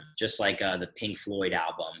spectrum, just like the Pink Floyd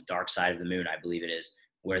album, Dark Side of the Moon, I believe it is,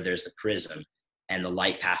 where there's the prism and the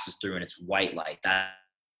light passes through and it's white light. That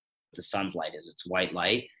the sun's light is, it's white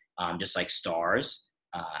light, just like stars.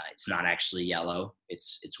 It's not actually yellow,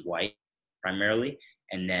 it's white primarily.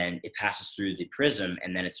 And then it passes through the prism,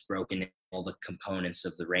 and then it's broken into all the components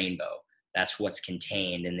of the rainbow. That's what's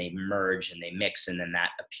contained, and they merge and they mix, and then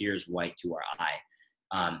that appears white to our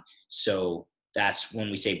eye. So that's when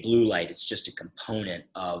we say blue light, it's just a component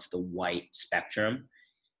of the white spectrum.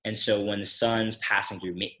 And so when the sun's passing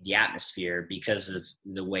through the atmosphere, because of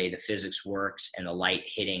the way the physics works and the light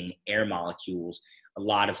hitting air molecules, a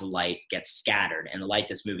lot of the light gets scattered. And the light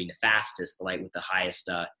that's moving the fastest, the light with the highest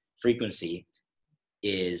frequency,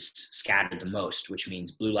 is scattered the most, which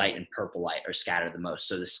means blue light and purple light are scattered the most.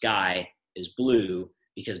 So the sky is blue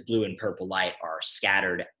because blue and purple light are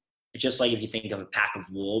scattered. Just like if you think of a pack of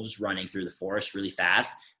wolves running through the forest really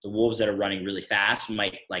fast, the wolves that are running really fast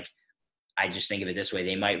might, like, I just think of it this way,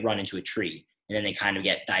 they might run into a tree and then they kind of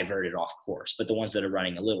get diverted off course. But the ones that are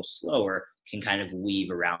running a little slower can kind of weave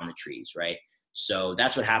around the trees, right? So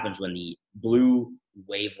that's what happens when the blue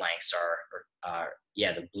wavelengths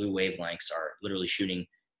the blue wavelengths are literally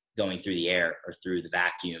going through the air or through the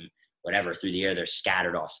vacuum, whatever, through the air. They're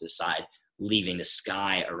scattered off to the side, leaving the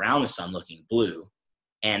sky around the sun looking blue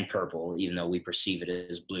and purple. Even though we perceive it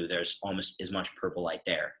as blue, there's almost as much purple light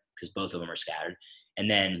there because both of them are scattered. And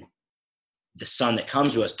then the sun that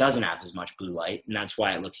comes to us doesn't have as much blue light, and that's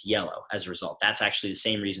why it looks yellow as a result. That's actually the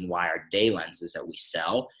same reason why our day lenses that we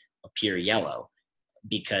sell appear yellow,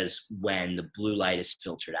 because when the blue light is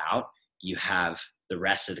filtered out, you have the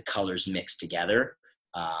rest of the colors mixed together,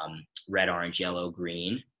 red, orange, yellow,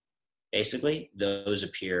 green. Basically, those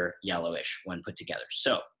appear yellowish when put together.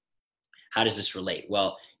 So how does this relate?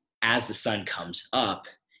 Well, as the sun comes up,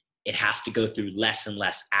 it has to go through less and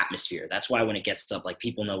less atmosphere. That's why when it gets up, like,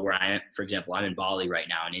 people know where I am. For example, I'm in Bali right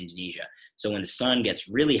now in Indonesia. So when the sun gets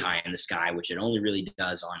really high in the sky, which it only really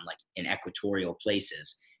does on, like, in equatorial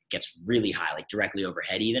places, gets really high, like directly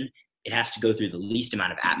overhead even, it has to go through the least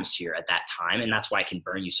amount of atmosphere at that time. And that's why it can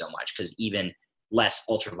burn you so much, because even less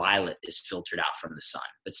ultraviolet is filtered out from the sun.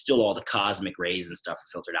 But still all the cosmic rays and stuff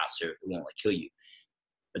are filtered out, so it won't, like, kill you.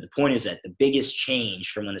 But the point is that the biggest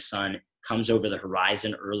change from when the sun comes over the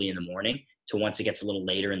horizon early in the morning to once it gets a little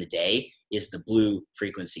later in the day is the blue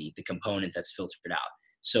frequency, the component that's filtered out.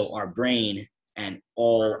 So our brain and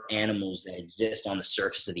all animals that exist on the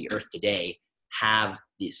surface of the earth today have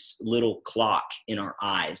this little clock in our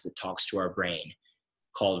eyes that talks to our brain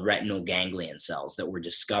called retinal ganglion cells that were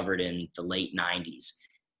discovered in the late 90s.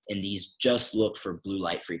 And these just look for blue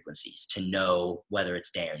light frequencies to know whether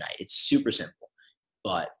it's day or night. It's super simple,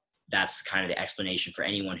 but that's kind of the explanation for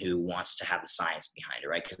anyone who wants to have the science behind it,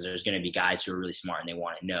 right? Because there's going to be guys who are really smart and they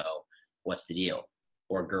want to know what's the deal,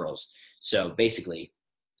 or girls. So basically,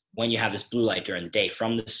 when you have this blue light during the day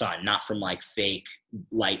from the sun, not from like fake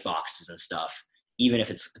light boxes and stuff, even if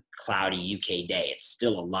it's a cloudy UK day, it's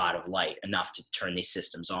still a lot of light, enough to turn these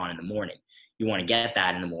systems on in the morning. You want to get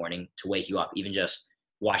that in the morning to wake you up. Even just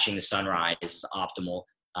watching the sunrise is optimal.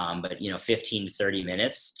 But 15 to 30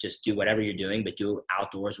 minutes, just do whatever you're doing, but do it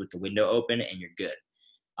outdoors with the window open and you're good.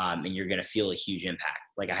 And you're going to feel a huge impact.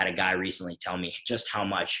 Like, I had a guy recently tell me just how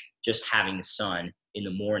much just having the sun in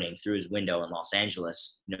the morning through his window in Los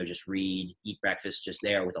Angeles, just read, eat breakfast just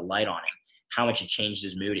there with a light on him, how much it changed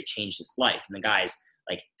his mood, it changed his life. And the guy's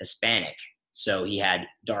like Hispanic, so he had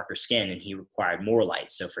darker skin and he required more light.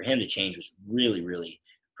 So for him to change was really, really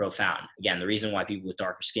profound. Again, the reason why people with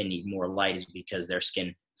darker skin need more light is because their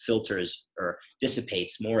skin filters or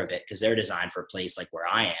dissipates more of it, because they're designed for a place like where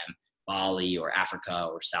I am, Bali or Africa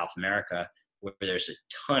or South America, where there's a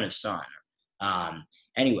ton of sun.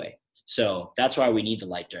 Anyway, so that's why we need the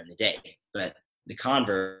light during the day. But the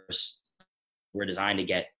converse, we're designed to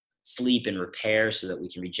get sleep and repair so that we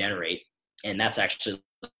can regenerate. And that's actually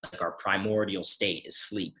like our primordial state is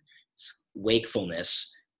sleep.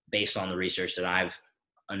 Wakefulness, based on the research that I've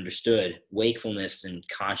understood, wakefulness and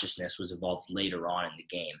consciousness was evolved later on in the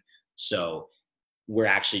game. So we're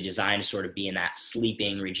actually designed to sort of be in that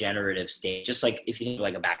sleeping regenerative state. Just like if you think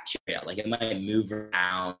like a bacteria, like it might move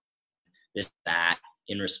around this, that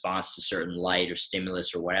in response to certain light or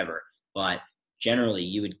stimulus or whatever. But generally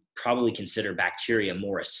you would probably consider bacteria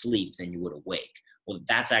more asleep than you would awake. Well,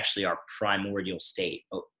 that's actually our primordial state.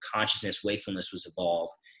 Consciousness, wakefulness was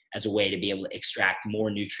evolved as a way to be able to extract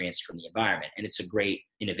more nutrients from the environment. And it's a great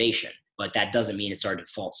innovation, but that doesn't mean it's our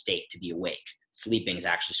default state to be awake. Sleeping is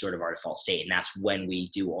actually sort of our default state. And that's when we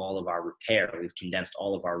do all of our repair. We've condensed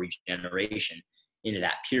all of our regeneration into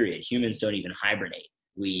that period. Humans don't even hibernate.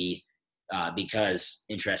 Because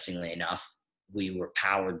interestingly enough, we were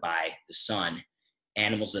powered by the sun.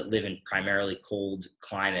 Animals that live in primarily cold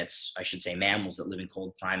climates, I should say mammals that live in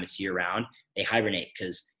cold climates year round, they hibernate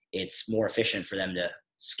because it's more efficient for them to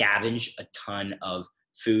scavenge a ton of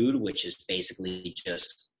food, which is basically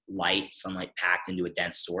just sunlight packed into a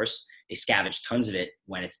dense source. They scavenge tons of it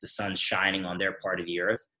when it's the sun's shining on their part of the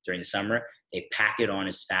earth during the summer. They pack it on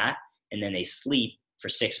as fat, and then they sleep for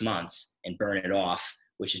 6 months and burn it off,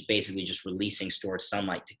 which is basically just releasing stored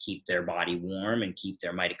sunlight to keep their body warm and keep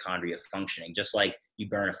their mitochondria functioning, just like you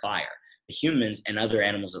burn a fire. The humans and other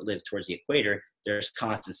animals that live towards the equator, there's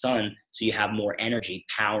constant sun, so you have more energy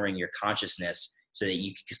powering your consciousness, so that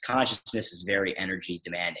because consciousness is very energy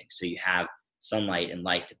demanding. So you have sunlight and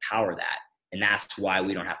light to power that. And that's why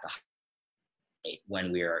we don't have to hibernate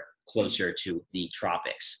when we're closer to the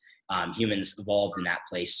tropics. Humans evolved in that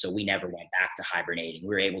place, so we never went back to hibernating. We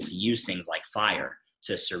were able to use things like fire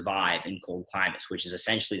to survive in cold climates, which is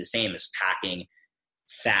essentially the same as packing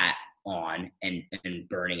fat on and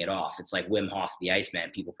burning it off. It's like Wim Hof, the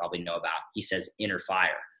Iceman, people probably know about. He says inner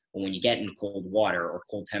fire. But when you get into cold water or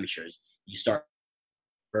cold temperatures, you start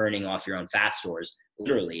burning off your own fat stores.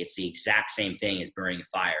 Literally, it's the exact same thing as burning a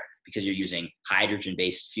fire, because you're using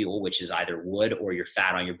hydrogen-based fuel, which is either wood or your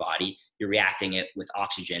fat on your body. You're reacting it with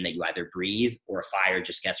oxygen that you either breathe, or a fire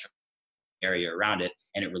just gets from the area around it,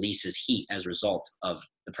 and it releases heat as a result of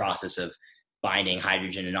the process of binding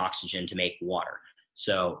hydrogen and oxygen to make water.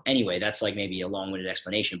 So anyway, that's like maybe a long-winded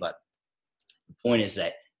explanation, but the point is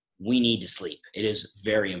that we need to sleep. It is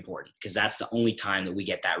very important, because that's the only time that we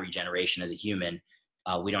get that regeneration as a human.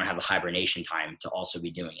 We don't have the hibernation time to also be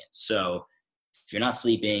doing it. So if you're not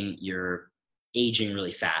sleeping, you're aging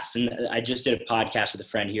really fast. And I just did a podcast with a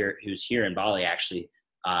friend here who's here in Bali, actually,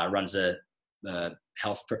 runs a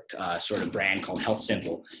health sort of brand called Health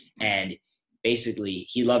Simple. And basically,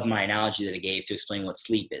 he loved my analogy that I gave to explain what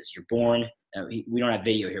sleep is. You're born. We don't have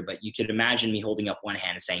video here, but you could imagine me holding up one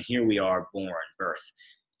hand and saying, here we are, born, birth.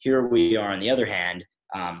 Here we are, on the other hand,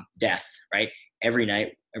 death, right? Every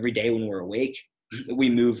night, every day when we're awake,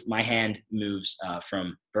 my hand moves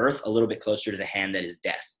from birth a little bit closer to the hand that is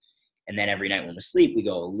death. And then every night when we sleep, we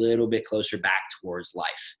go a little bit closer back towards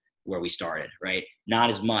life, where we started, right? Not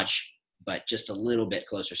as much, but just a little bit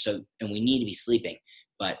closer. So, and we need to be sleeping,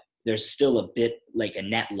 but there's still a bit like a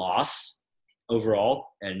net loss overall,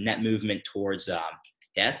 a net movement towards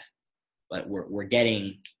death, but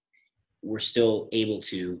we're still able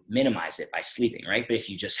to minimize it by sleeping, right? But if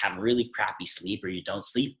you just have really crappy sleep, or you don't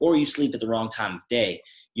sleep, or you sleep at the wrong time of day,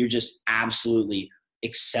 you're just absolutely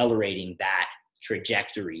accelerating that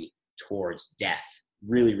trajectory towards death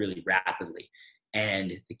really, really rapidly.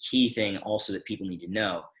 And the key thing also that people need to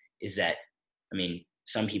know is that, I mean,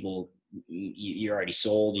 some people, you're already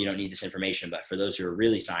sold, you don't need this information, but for those who are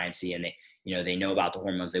really sciencey and they know about the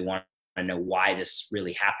hormones, they want to know why this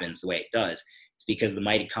really happens the way it does. It's because the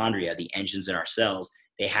mitochondria, the engines in our cells,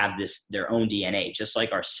 they have their own DNA, just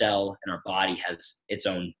like our cell and our body has its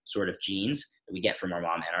own sort of genes that we get from our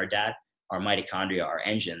mom and our dad. Our mitochondria, our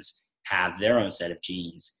engines, have their own set of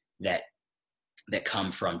genes that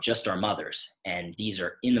come from just our mothers. And these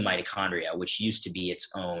are in the mitochondria, which used to be its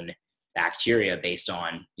own bacteria based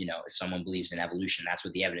on, if someone believes in evolution, that's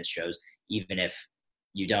what the evidence shows. Even if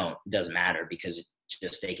you don't, it doesn't matter, because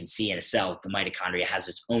they can see in a cell the mitochondria has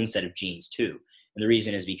its own set of genes too. And the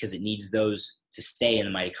reason is because it needs those to stay in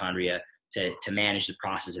the mitochondria to manage the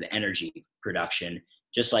process of energy production,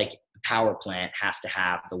 just like a power plant has to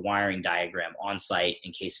have the wiring diagram on site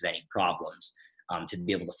in case of any problems, to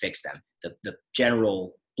be able to fix them. The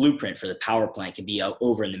general blueprint for the power plant can be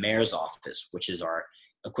over in the mayor's office, which is our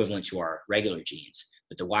equivalent to our regular genes.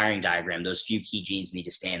 But the wiring diagram, those few key genes need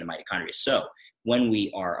to stay in the mitochondria. So when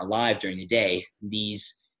we are alive during the day,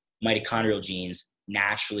 these mitochondrial genes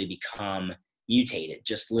naturally become mutated,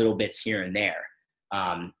 just little bits here and there,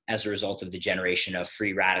 as a result of the generation of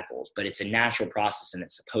free radicals. But it's a natural process, and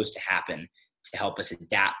it's supposed to happen to help us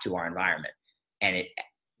adapt to our environment. And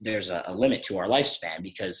there's a limit to our lifespan,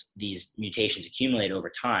 because these mutations accumulate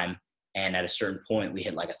over time, and at a certain point we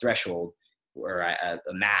hit like a threshold or a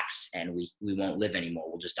max, and we won't live anymore.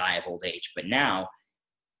 We'll just die of old age. But now,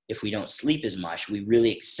 if we don't sleep as much, we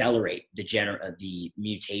really accelerate the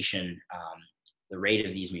mutation, the rate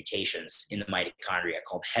of these mutations in the mitochondria,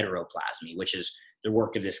 called heteroplasmy, which is the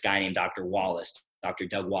work of this guy named Dr. Wallace, Dr.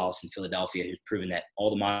 Doug Wallace in Philadelphia, who's proven that all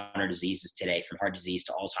the modern diseases today, from heart disease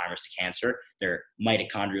to Alzheimer's to cancer, they're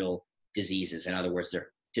mitochondrial diseases. In other words, they're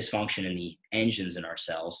dysfunction in the engines in our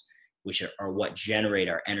cells, which are what generate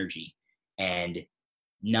our energy, and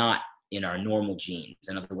not in our normal genes.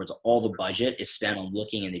 In other words, all the budget is spent on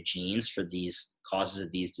looking in the genes for these causes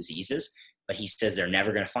of these diseases, but he says they're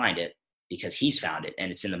never going to find it, because he's found it, and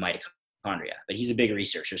it's in the mitochondria. But he's a big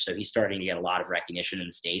researcher, so he's starting to get a lot of recognition in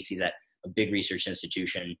the States. He's at a big research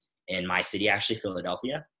institution in my city, actually,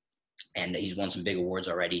 Philadelphia, and he's won some big awards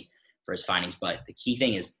already for his findings. But the key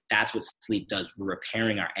thing is that's what sleep does. We're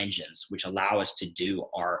repairing our engines, which allow us to do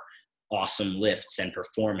our awesome lifts and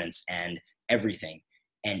performance and everything.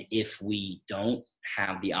 And if we don't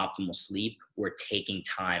have the optimal sleep, we're taking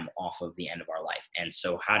time off of the end of our life. And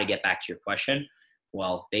so how to get back to your question?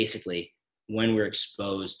 Well, basically, when we're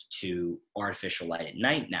exposed to artificial light at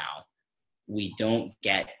night now, we don't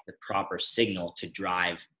get the proper signal to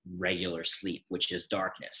drive regular sleep, which is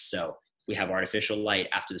darkness. So if we have artificial light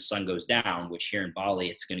after the sun goes down, which here in Bali,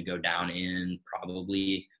 it's going to go down in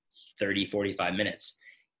probably 30, 45 minutes.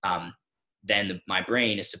 Then my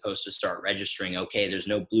brain is supposed to start registering, okay, there's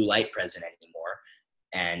no blue light present anymore.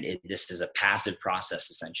 And this is a passive process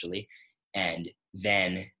essentially. And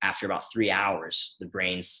then after about 3 hours, the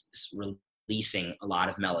brain's releasing a lot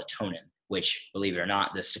of melatonin, which, believe it or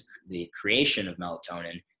not, the creation of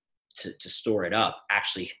melatonin to store it up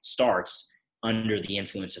actually starts under the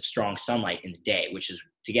influence of strong sunlight in the day, which is,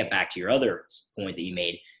 to get back to your other point that you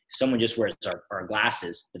made, if someone just wears our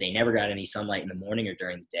glasses, but they never got any sunlight in the morning or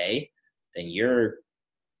during the day, then you're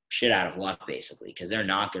shit out of luck, basically, because they're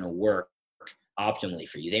not going to work optimally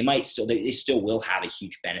for you. They still will have a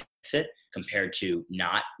huge benefit compared to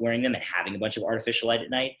not wearing them and having a bunch of artificial light at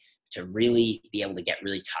night. To really be able to get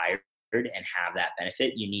really tired and have that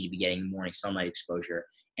benefit, you need to be getting morning sunlight exposure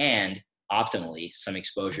and optimally some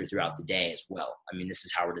exposure throughout the day as well. I mean, this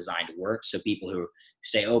is how we're designed to work. So people who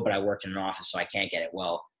say, oh, but I work in an office, so I can't get it.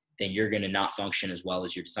 Well, then you're going to not function as well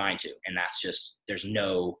as you're designed to. And that's just,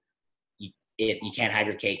 you can't have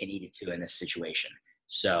your cake and eat it too in this situation.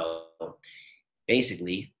 So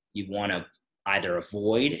basically you want to either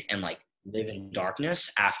avoid and like live in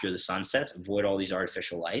darkness after the sun sets, avoid all these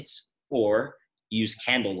artificial lights, or use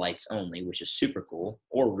candle lights only, which is super cool,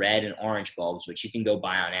 or red and orange bulbs, which you can go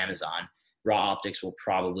buy on Amazon. Raw Optics will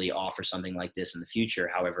probably offer something like this in the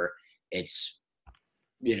future. However,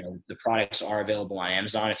 the products are available on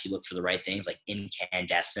Amazon if you look for the right things, like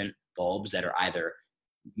incandescent bulbs that are either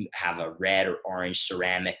have a red or orange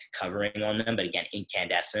ceramic covering on them, but again,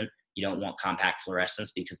 incandescent. You don't want compact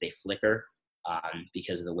fluorescents because they flicker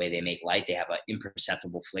because of the way they make light. They have an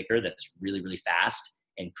imperceptible flicker that's really, really fast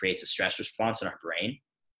and creates a stress response in our brain.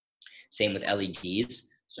 Same with LEDs.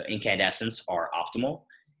 So incandescents are optimal.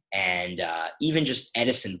 And even just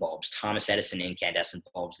Edison bulbs, Thomas Edison incandescent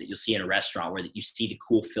bulbs that you'll see in a restaurant, where you see the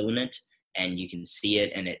cool filament and you can see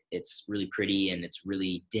it, and it's really pretty and it's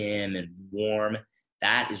really dim and warm.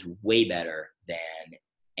 That is way better than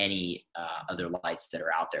any other lights that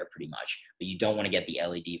are out there pretty much. But you don't want to get the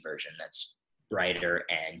LED version that's brighter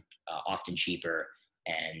and often cheaper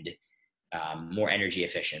and more energy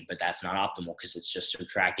efficient. But that's not optimal because it's just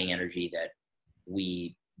subtracting energy that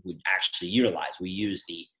we would actually utilize. We use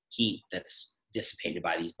the heat that's dissipated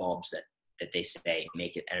by these bulbs that they say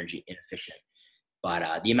make it energy inefficient.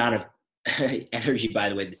 But the amount of energy, by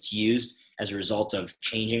the way, that's used as a result of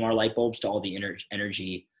changing our light bulbs to all the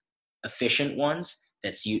energy efficient ones,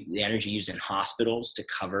 that's the energy used in hospitals to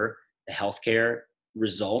cover the healthcare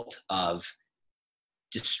result of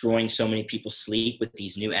destroying so many people's sleep with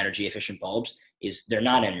these new energy efficient bulbs, is they're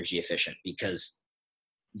not energy efficient because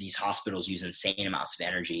these hospitals use insane amounts of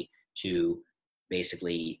energy to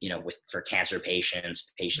basically, for cancer patients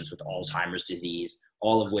with Alzheimer's disease,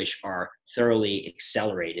 all of which are thoroughly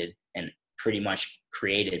accelerated and pretty much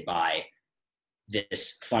created by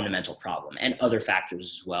this fundamental problem and other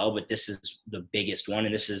factors as well. But this is the biggest one.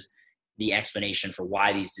 And this is the explanation for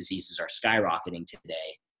why these diseases are skyrocketing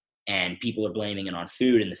today. And people are blaming it on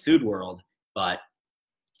food in the food world, but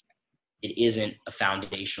it isn't a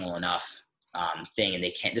foundational enough thing. And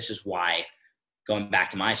this is why, going back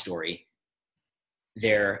to my story,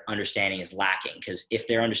 their understanding is lacking. Because if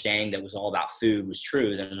their understanding that was all about food was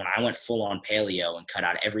true, then when I went full on paleo and cut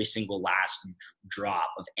out every single last drop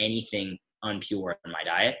of anything unpure in my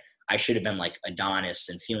diet, I should have been like Adonis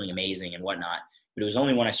and feeling amazing and whatnot. But it was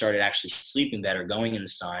only when I started actually sleeping better, going in the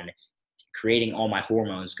sun, creating all my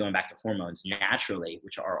hormones, going back to hormones naturally,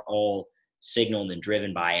 which are all signaled and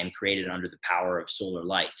driven by and created under the power of solar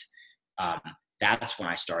light. That's when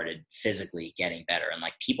I started physically getting better. And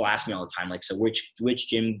like, people ask me all the time, like, so which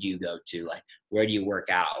gym do you go to? Like, where do you work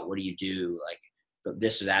out? What do you do? Like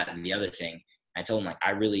this or that and the other thing. And I told them, like,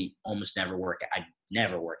 I really almost never work. I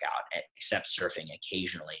never work out except surfing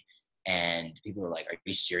occasionally. And people were like, are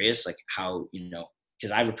you serious? Like, how,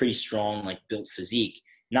 because I have a pretty strong, like, built physique,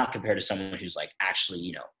 not compared to someone who's like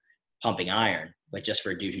actually, pumping iron, but just for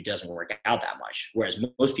a dude who doesn't work out that much. Whereas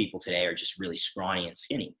most people today are just really scrawny and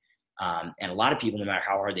skinny. And a lot of people, no matter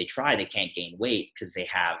how hard they try, they can't gain weight because they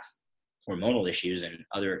have hormonal issues and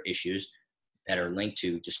other issues that are linked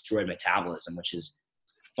to destroyed metabolism, which is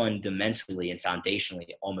fundamentally and foundationally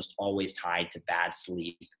almost always tied to bad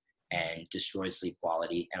sleep and destroyed sleep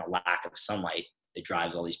quality and a lack of sunlight that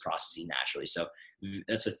drives all these processes naturally. So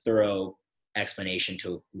that's a thorough explanation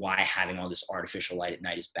to why having all this artificial light at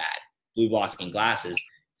night is bad. Blue blocking glasses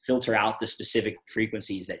filter out the specific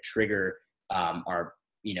frequencies that trigger our,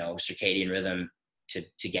 circadian rhythm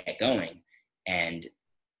to get going. And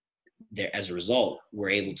there, as a result, we're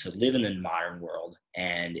able to live in the modern world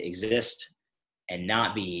and exist and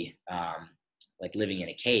not be like living in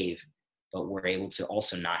a cave, but we're able to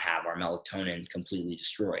also not have our melatonin completely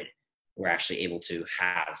destroyed. We're actually able to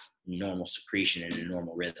have normal secretion and a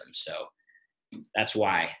normal rhythm. So that's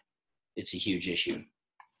why it's a huge issue.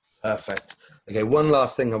 Perfect. Okay, one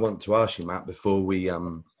last thing I want to ask you, Matt, before we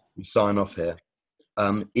sign off here,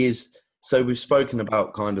 is so we've spoken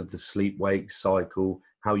about kind of the sleep-wake cycle,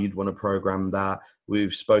 how you'd want to program that.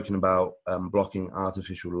 We've spoken about blocking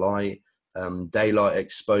artificial light, daylight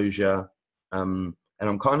exposure, and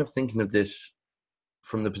I'm kind of thinking of this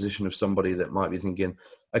from the position of somebody that might be thinking,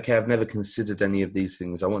 okay, I've never considered any of these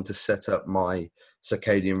things. I want to set up my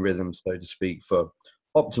circadian rhythm, so to speak, for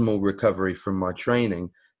optimal recovery from my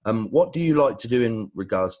training. What do you like to do in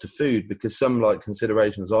regards to food? Because some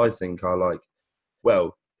considerations I think are like,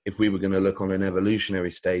 well, if we were going to look on an evolutionary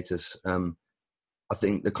status, I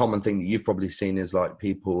think the common thing that you've probably seen is like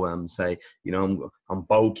people say, I'm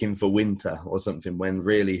bulking for winter or something, when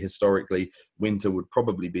really historically winter would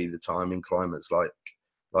probably be the time in climates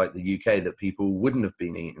like the UK that people wouldn't have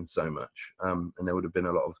been eating so much, and there would have been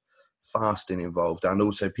a lot of fasting involved, and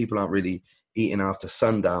also people aren't really eating after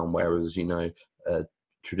sundown, whereas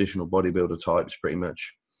traditional bodybuilder types pretty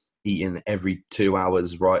much eating every 2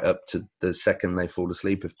 hours right up to the second they fall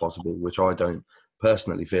asleep if possible, which I don't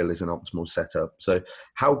personally feel is an optimal setup. So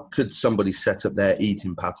how could somebody set up their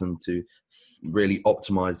eating pattern to really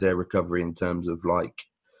optimize their recovery in terms of like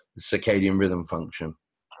circadian rhythm function?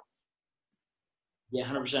 Yeah,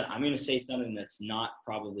 100%. I'm going to say something that's not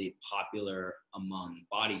probably popular among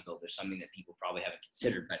bodybuilders, something that people probably haven't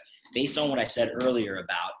considered. But based on what I said earlier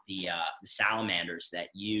about the salamanders that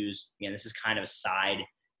use, this is kind of a side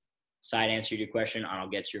answer to your question, and I'll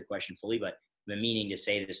get to your question fully, but I've been meaning to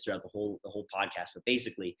say this throughout the whole podcast. But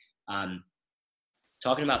basically,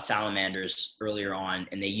 talking about salamanders earlier on,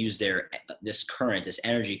 and they use this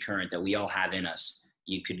energy current that we all have in us.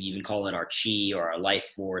 You could even call it our chi or our life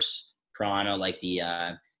force, prana, like the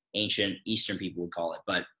ancient Eastern people would call it.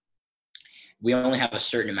 But we only have a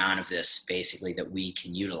certain amount of this basically that we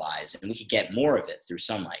can utilize, and we could get more of it through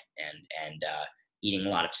sunlight and eating a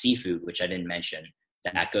lot of seafood, which I didn't mention.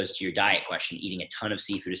 That goes to your diet question, eating a ton of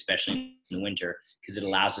seafood, especially in the winter, because it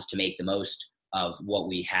allows us to make the most of what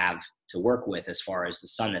we have to work with as far as the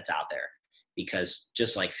sun that's out there. Because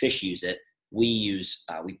just like fish use it, we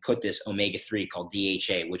put this omega-3 called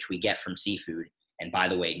DHA, which we get from seafood. And by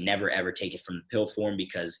the way, never ever take it from the pill form,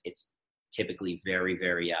 because it's typically very,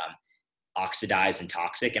 very oxidized and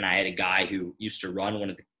toxic. And I had a guy who used to run one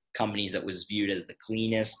of the companies that was viewed as the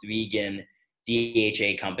cleanest vegan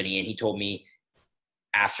DHA company. And he told me,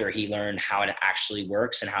 after he learned how it actually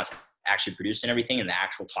works and how it's actually produced and everything, and the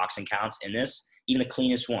actual toxin counts in this, even the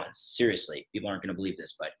cleanest ones, seriously, people aren't going to believe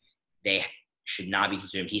this, but they should not be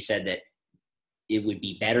consumed. He said that it would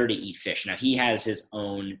be better to eat fish. Now, he has his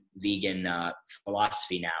own vegan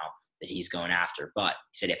philosophy now that he's going after, but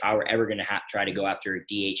he said if I were ever going to try to go after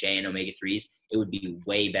DHA and omega-3s, it would be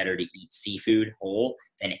way better to eat seafood whole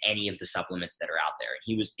than any of the supplements that are out there. And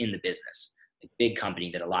he was in the business. A big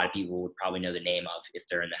company that a lot of people would probably know the name of if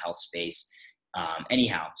they're in the health space.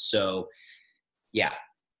 So yeah,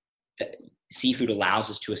 seafood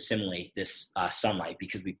allows us to assimilate this sunlight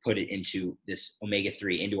because we put it into this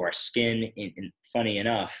omega-3 into our skin. And funny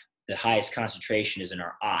enough, the highest concentration is in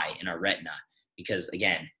our eye, in our retina, because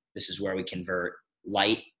again, this is where we convert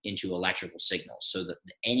light into electrical signals. So that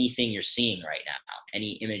anything you're seeing right now,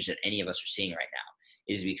 any image that any of us are seeing right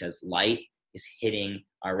now, is because light is hitting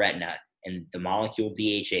our retina. And the molecule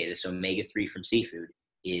DHA, this omega-3 from seafood,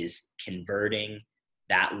 is converting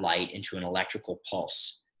that light into an electrical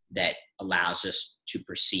pulse that allows us to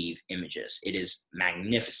perceive images. It is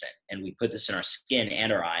magnificent. And we put this in our skin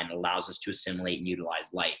and our eye, and it allows us to assimilate and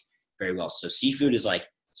utilize light very well. So seafood is like,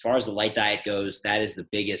 as far as the light diet goes, that is the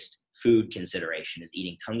biggest food consideration, is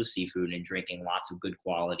eating tons of seafood and drinking lots of good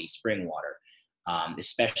quality spring water,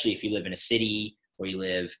 especially if you live in a city or you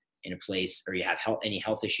live in a place or you have any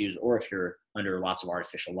health issues, or if you're under lots of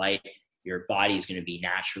artificial light, your body is going to be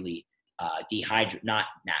naturally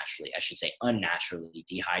unnaturally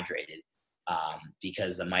dehydrated,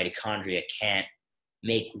 because the mitochondria can't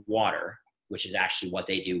make water, which is actually what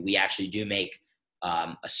they do. We actually do make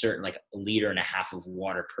a certain, like, 1.5 liters of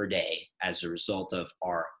water per day as a result of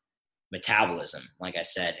our metabolism. Like I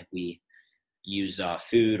said, we use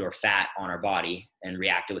food or fat on our body and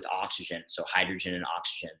react it with oxygen. So hydrogen and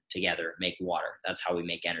oxygen together make water. That's how we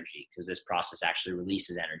make energy, because this process actually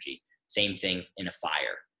releases energy. Same thing in a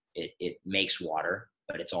fire. It makes water,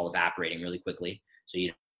 but it's all evaporating really quickly, so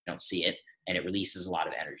you don't see it, and it releases a lot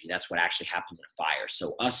of energy. That's what actually happens in a fire.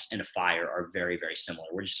 So us and a fire are very, very similar.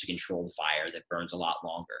 We're just a controlled fire that burns a lot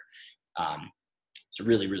longer. It's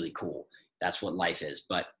really, really cool. That's what life is.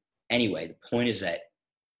 But anyway, the point is that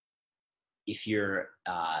if you're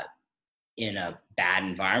in a bad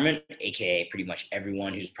environment, aka pretty much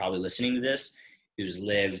everyone who's probably listening to this, who's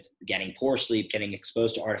lived getting poor sleep, getting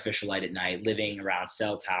exposed to artificial light at night, living around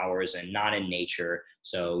cell towers and not in nature.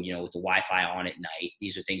 So, with the Wi-Fi on at night,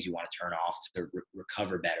 these are things you want to turn off to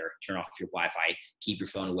recover better. Turn off your Wi-Fi, keep your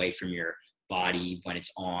phone away from your body when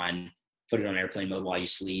it's on, put it on airplane mode while you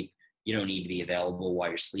sleep. You don't need to be available while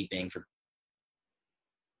you're sleeping for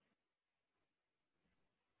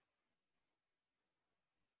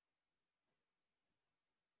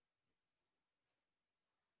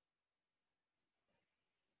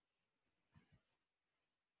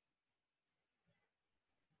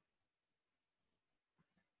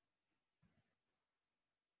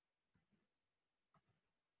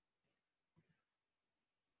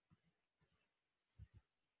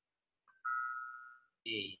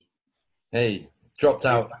Hey, dropped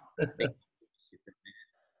out.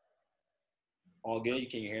 all good.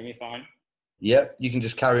 Can you hear me fine? Yep, you can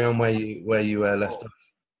just carry on where you left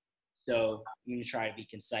off. So I'm going to try to be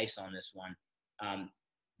concise on this one.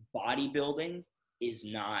 Bodybuilding is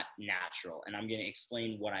not natural, and I'm going to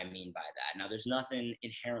explain what I mean by that. Now, there's nothing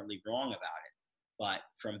inherently wrong about it, but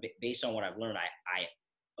based on what I've learned, I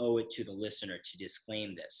owe it to the listener to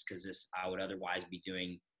disclaim this, because I would otherwise be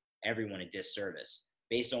doing everyone a disservice.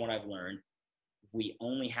 Based on what I've learned, we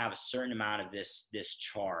only have a certain amount of this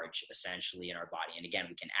charge essentially in our body. And again,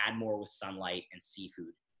 we can add more with sunlight and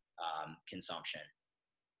seafood consumption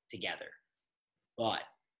together. But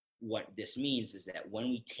what this means is that when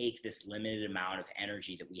we take this limited amount of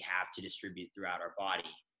energy that we have to distribute throughout our body,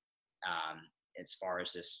 as far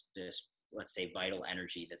as this, let's say, vital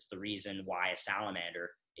energy, that's the reason why a salamander,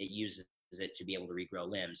 it uses it to be able to regrow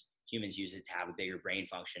limbs. Humans use it to have a bigger brain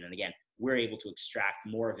function. And again, we're able to extract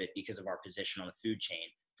more of it because of our position on the food chain,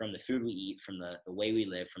 from the food we eat, from the way we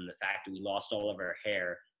live, from the fact that we lost all of our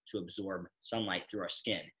hair to absorb sunlight through our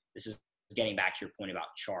skin. This is getting back to your point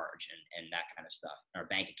about charge and that kind of stuff, our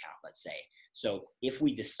bank account, let's say. So if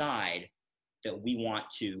we decide that we want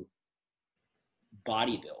to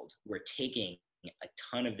bodybuild, we're taking a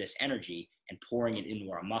ton of this energy and pouring it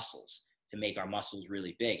into our muscles to make our muscles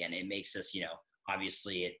really big. And it makes us,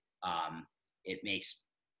 obviously it makes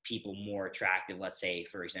people more attractive, let's say,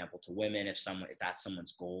 for example, to women, if that's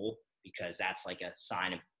someone's goal, because that's like a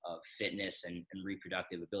sign of fitness and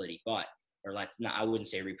reproductive ability. I wouldn't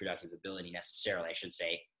say reproductive ability necessarily. I should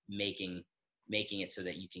say making it so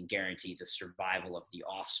that you can guarantee the survival of the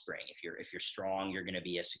offspring. If you're strong, you're going to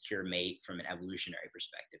be a secure mate from an evolutionary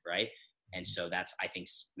perspective, right? And so that's, I think,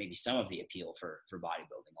 maybe some of the appeal for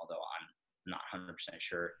bodybuilding, although I'm not 100%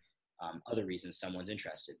 sure other reasons someone's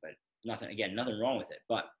interested, but nothing wrong with it.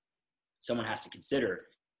 But someone has to consider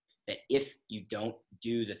that if you don't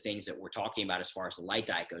do the things that we're talking about as far as the light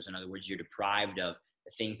diet goes, in other words, you're deprived of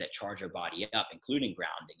the things that charge our body up, including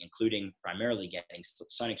grounding, including primarily getting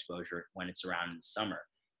sun exposure when it's around in the summer,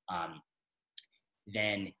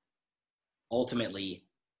 then ultimately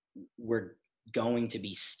we're going to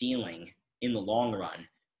be stealing in the long run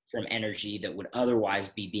from energy that would otherwise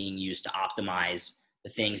be being used to optimize the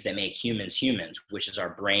things that make humans humans, which is our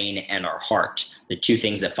brain and our heart, the two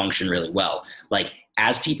things that function really well. Like,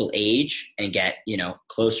 as people age and get,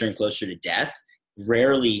 closer and closer to death,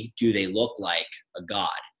 rarely do they look like a god,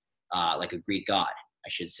 like a Greek god, I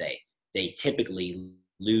should say. They typically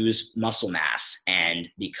lose muscle mass and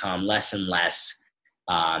become less and less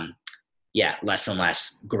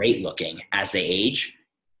great looking as they age.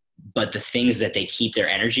 But the things that they keep their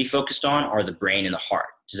energy focused on are the brain and the heart.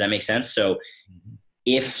 Does that make sense? So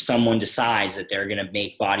if someone decides that they're going to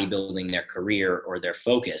make bodybuilding their career or their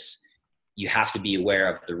focus, you have to be aware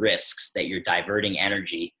of the risks that you're diverting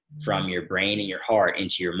energy from your brain and your heart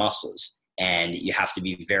into your muscles. And you have to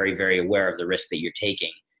be very, very aware of the risk that you're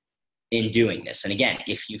taking in doing this. And again,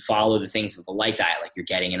 if you follow the things of the light diet, like you're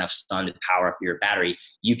getting enough sun to power up your battery,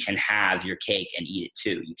 you can have your cake and eat it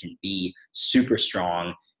too. You can be super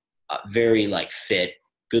strong, very fit,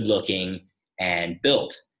 good looking, and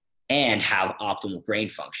built, and have optimal brain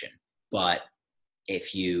function. But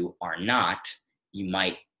if you are not,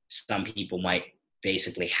 some people might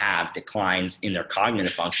basically have declines in their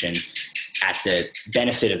cognitive function at the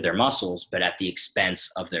benefit of their muscles, but at the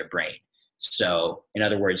expense of their brain. So in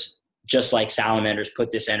other words, just like salamanders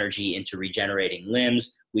put this energy into regenerating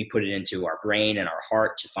limbs, we put it into our brain and our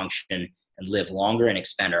heart to function and live longer and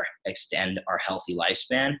extend our healthy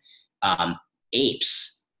lifespan.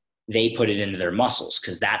 Apes, they put it into their muscles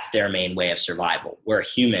because that's their main way of survival. Where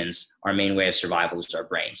humans, our main way of survival is our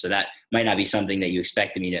brain. So that might not be something that you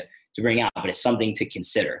expected me to bring out, but it's something to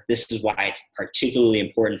consider. This is why it's particularly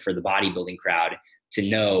important for the bodybuilding crowd to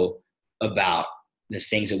know about the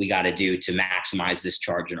things that we got to do to maximize this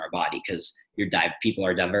charge in our body, because people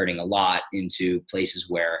are diverting a lot into places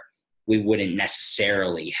where we wouldn't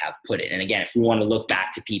necessarily have put it. And again, if we want to look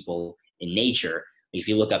back to people in nature, if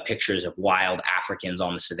you look up pictures of wild Africans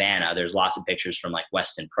on the savannah, there's lots of pictures from like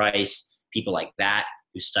Weston Price, people like that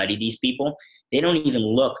who study these people. They don't even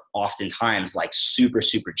look oftentimes like super,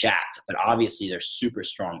 super jacked, but obviously they're super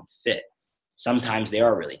strong and fit. Sometimes they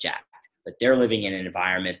are really jacked, but they're living in an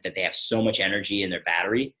environment that they have so much energy in their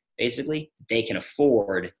battery, basically, they can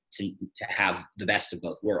afford to have the best of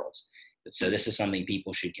both worlds. So this is something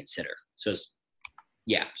people should consider. So as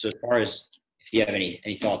far as, if you have any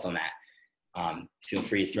thoughts on that, feel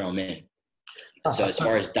free to throw them in. So as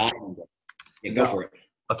far as dieting, go for it.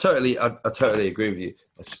 I totally agree with you,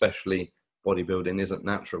 especially bodybuilding isn't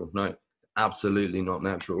natural. No, absolutely not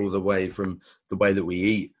natural. All the way from the way that we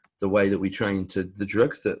eat, the way that we train, to the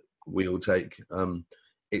drugs that we all take.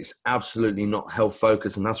 It's absolutely not health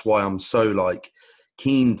focused. And that's why I'm so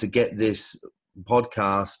keen to get this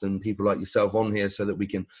podcast and people like yourself on here so that we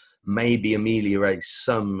can maybe ameliorate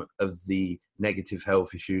some of the negative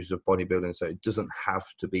health issues of bodybuilding. So it doesn't have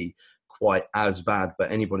to be quite as bad,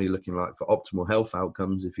 but anybody looking for optimal health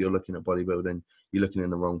outcomes, if you're looking at bodybuilding, you're looking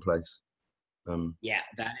in the wrong place. I'm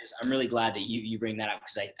really glad that you bring that up,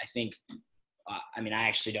 because I think, I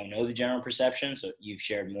actually don't know the general perception, so you've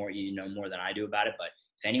shared more, you know more than I do about it, but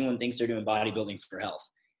if anyone thinks they're doing bodybuilding for health,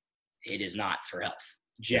 it is not for health,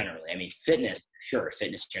 generally. Fitness, sure,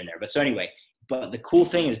 fitness here and there. But so anyway, but the cool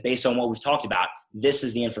thing is, based on what we've talked about, this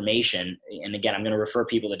is the information. And again, I'm going to refer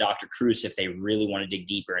people to Dr. Cruz if they really want to dig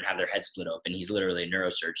deeper and have their head split open. He's literally a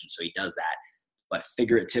neurosurgeon, so he does that. But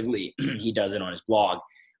figuratively, he does it on his blog.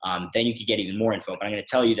 Then you could get even more info. But I'm going to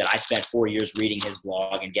tell you that I spent 4 years reading his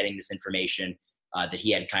blog and getting this information that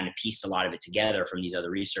he had kind of pieced a lot of it together from these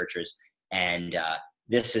other researchers. And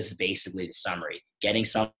this is basically the summary: getting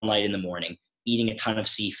sunlight in the morning, eating a ton of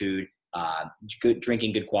seafood,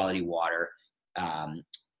 drinking good quality water,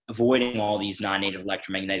 avoiding all these non-native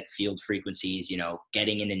electromagnetic field frequencies,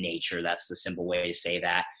 getting into nature. That's the simple way to say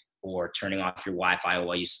that. Or turning off your Wi-Fi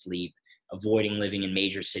while you sleep, avoiding living in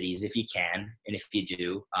major cities if you can. And if you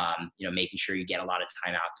do, making sure you get a lot of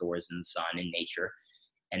time outdoors in the sun, in nature.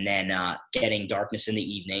 And then getting darkness in the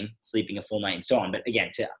evening, sleeping a full night, and so on. But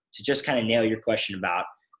again, to just kind of nail your question about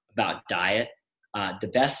diet, the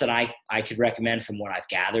best that I could recommend from what I've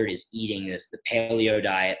gathered is eating the paleo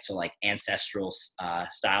diet, so like ancestral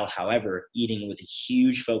style, however, eating with a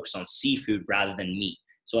huge focus on seafood rather than meat.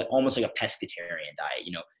 So almost like a pescatarian diet.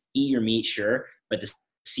 Eat your meat, sure, but the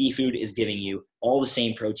seafood is giving you all the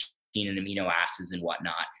same protein and amino acids and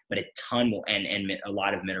whatnot, but a ton more, and a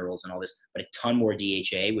lot of minerals and all this, but a ton more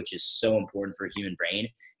DHA, which is so important for a human brain.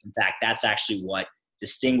 In fact, that's actually what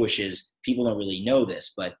distinguishes, people don't really know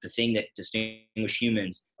this, but the thing that distinguished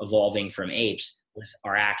humans evolving from apes was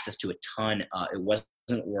our access to a ton. It wasn't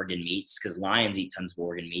organ meats, because lions eat tons of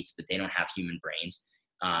organ meats, but they don't have human brains.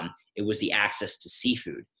 It was the access to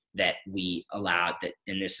seafood that we allowed, that,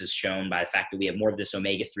 and this is shown by the fact that we have more of this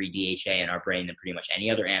omega-3 DHA in our brain than pretty much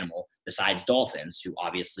any other animal besides dolphins, who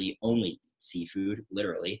obviously only eat seafood.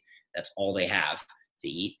 Literally, that's all they have to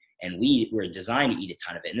eat. And we were designed to eat a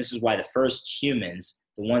ton of it. And this is why the first humans,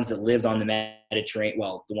 the ones that lived on the Mediterranean,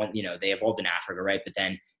 they evolved in Africa, right? But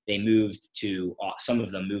then they moved to, some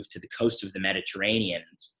of them moved to the coast of the Mediterranean,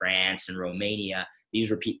 France and Romania.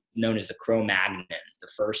 These were known as the Cro-Magnon,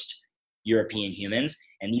 the first European humans.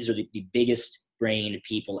 And these are the biggest brained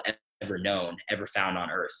people ever found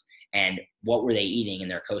on Earth. And what were they eating in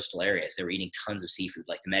their coastal areas? They were eating tons of seafood,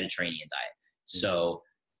 like the Mediterranean diet. So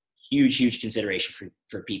huge consideration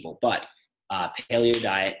for people. But paleo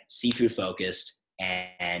diet, seafood focused,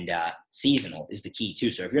 and seasonal is the key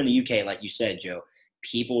too. So if you're in the UK, like you said, Joe,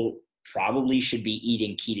 people probably should be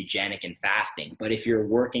eating ketogenic and fasting. But if you're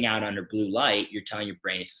working out under blue light, you're telling your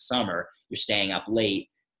brain it's summer, you're staying up late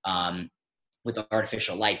with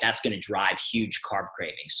artificial light, that's going to drive huge carb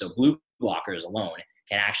cravings. So blue blockers alone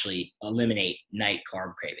can actually eliminate night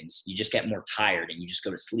carb cravings. You just get more tired and you just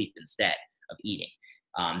go to sleep instead of eating.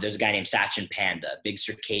 There's a guy named Sachin Panda, big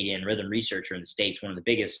circadian rhythm researcher in the States, one of the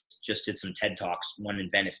biggest, just did some TED Talks, one in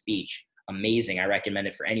Venice Beach. Amazing. I recommend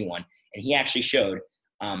it for anyone. And he actually showed,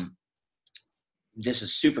 this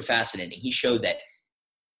is super fascinating. He showed that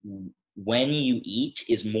when you eat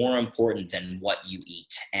is more important than what you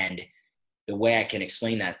eat. And the way I can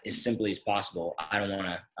explain that as simply as possible, I don't want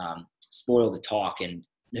to spoil the talk and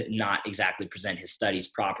not exactly present his studies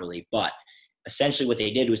properly, but essentially what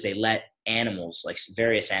they did was they let animals, like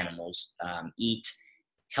various animals, eat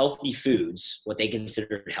healthy foods, what they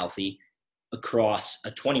considered healthy, across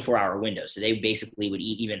a 24-hour window. So they basically would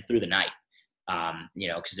eat even through the night,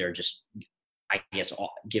 because they're just, I guess,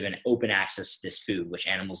 given open access to this food, which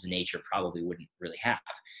animals in nature probably wouldn't really have.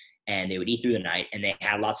 And they would eat through the night, and they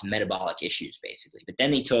had lots of metabolic issues, basically. But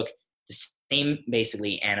then they took the same,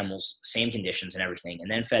 basically, animals, same conditions and everything,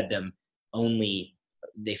 and then fed them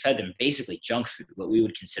basically junk food, what we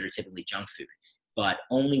would consider typically junk food, but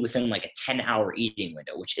only within like a 10-hour eating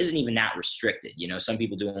window, which isn't even that restricted. Some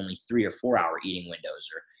people do only 3 or 4 hour eating windows,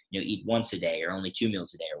 or, eat once a day or only 2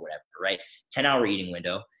 meals a day or whatever, right? 10-hour eating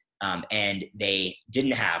window. And they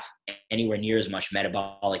didn't have anywhere near as much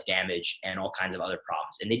metabolic damage and all kinds of other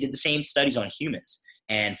problems. And they did the same studies on humans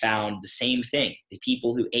and found the same thing. The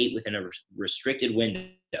people who ate within a restricted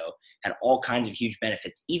window had all kinds of huge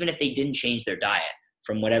benefits, even if they didn't change their diet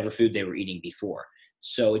from whatever food they were eating before.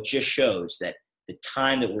 So it just shows that the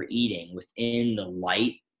time that we're eating within the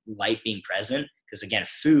light being present, because again,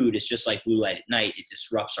 food is just like blue light at night. It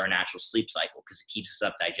disrupts our natural sleep cycle because it keeps us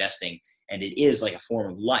up digesting. And it is like a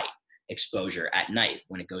form of light exposure at night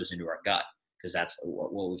when it goes into our gut, because that's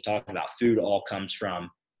what we've talked about. Food all comes from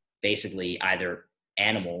basically either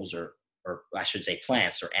animals or I should say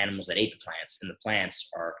plants, or animals that ate the plants, and the plants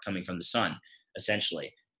are coming from the sun,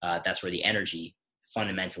 essentially. That's where the energy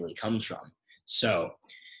fundamentally comes from. So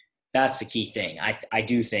that's the key thing. I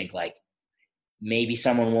do think like maybe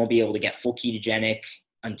someone won't be able to get full ketogenic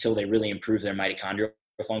until they really improve their mitochondrial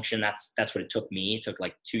function. That's what it took me. It took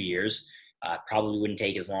like 2 years. Probably wouldn't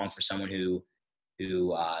take as long for someone who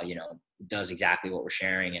does exactly what we're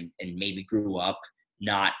sharing and maybe grew up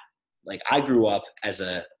not like I grew up as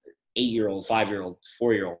a 8-year-old, 5-year-old,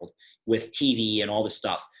 4-year-old with TV and all this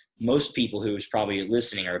stuff. Most people who's probably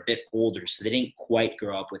listening are a bit older, so they didn't quite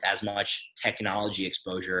grow up with as much technology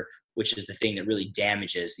exposure, which is the thing that really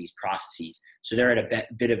damages these processes. So they're at a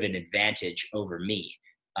bit of an advantage over me.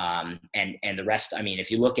 And the rest, I mean, if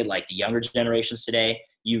you look at like the younger generations today,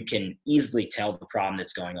 you can easily tell the problem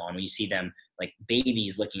that's going on when you see them like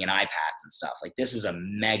babies looking at iPads and stuff. Like this is a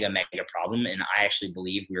mega problem. And I actually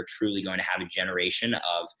believe we're truly going to have a generation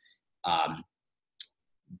of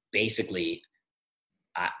basically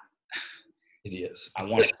idiots. I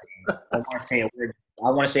want to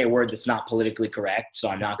say a word that's not politically correct, so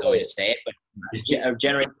I'm not going to say it, but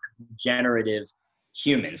generative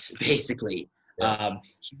humans, basically. Yeah.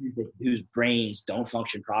 Whose brains don't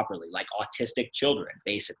function properly, like autistic children,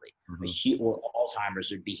 basically, or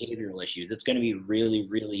Alzheimer's or behavioral issues. It's going to be really,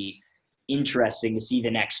 really interesting to see the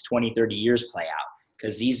next 20, 30 years play out,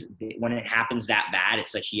 because when it happens that bad at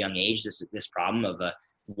such a young age, this problem of a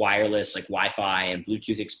wireless like Wi-Fi and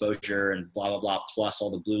Bluetooth exposure and blah, blah, blah, plus all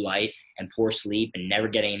the blue light and poor sleep and never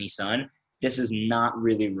getting any sun, this is not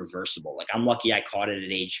really reversible. Like I'm lucky I caught it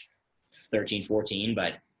at age 13, 14,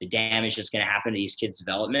 but the damage that's going to happen to these kids'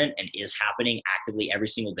 development and is happening actively every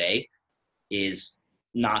single day is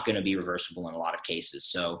not going to be reversible in a lot of cases.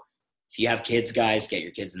 So if you have kids, guys, get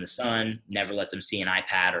your kids in the sun, never let them see an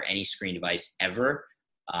iPad or any screen device ever.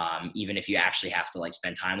 Even if you actually have to like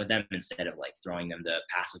spend time with them instead of like throwing them the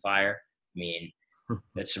pacifier. I mean,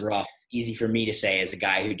 that's rough. Easy for me to say as a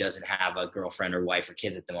guy who doesn't have a girlfriend or wife or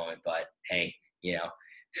kids at the moment, but hey,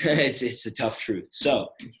 it's a tough truth. So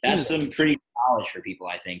that's some pretty knowledge for people,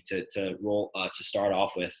 I think, to start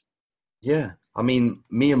off with. Yeah. I mean,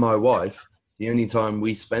 me and my wife, the only time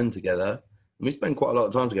we spend together, and we spend quite a lot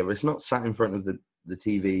of time together, it's not sat in front of the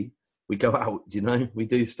TV. We go out, we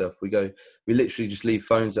do stuff. We literally just leave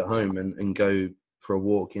phones at home and go for a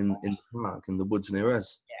walk in the park in the woods near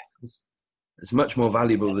us. Yeah. It's much more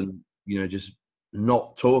valuable than, just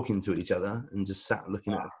not talking to each other and just sat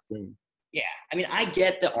looking at the screen. Yeah. I mean, I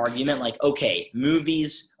get the argument like, okay, a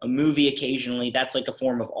movie occasionally, that's like a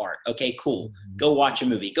form of art. Okay, cool. Mm-hmm. Go watch a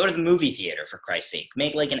movie. Go to the movie theater, for Christ's sake.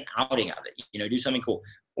 Make like an outing of it, do something cool.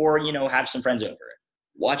 Or, have some friends over.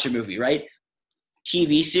 Watch a movie, right?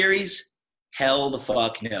 TV series? Hell the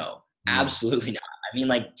fuck no. Absolutely not. I mean,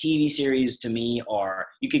 like TV series to me are,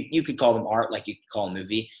 you could call them art like you could call a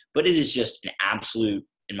movie, but it is just an absolute,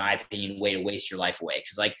 in my opinion, way to waste your life away.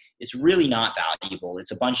 Cause like, it's really not valuable.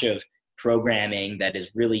 It's a bunch of programming that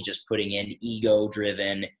is really just putting in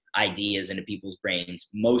ego-driven ideas into people's brains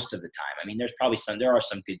most of the time. I mean, there are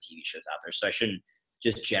some good TV shows out there, so I shouldn't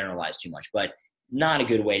just generalize too much, but not a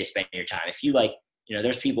good way to spend your time. If you like,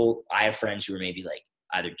 there's people, I have friends who are maybe like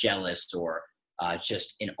either jealous or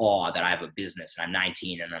just in awe that I have a business and I'm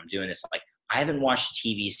 19 and I'm doing this. Like, I haven't watched a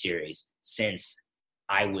TV series since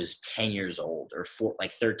I was 10 years old or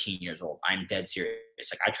 13 years old. I'm dead serious.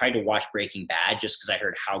 Like, I tried to watch Breaking Bad just because I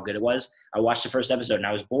heard how good it was. I watched the first episode and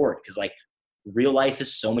I was bored because like real life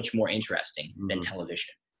is so much more interesting than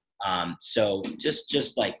television. So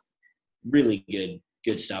just like really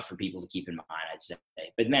good stuff for people to keep in mind, I'd say.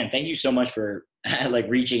 But man, thank you so much for like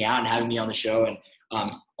reaching out and having me on the show. And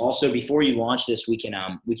also, before you launch this, we can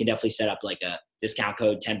definitely set up like a discount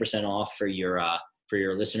code, 10% off for your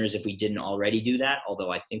listeners if we didn't already do that.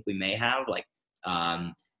 Although I think we may have. Like,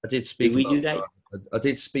 I did speak. Did we do that? I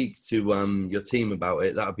did speak to your team about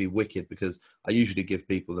it. That would be wicked because I usually give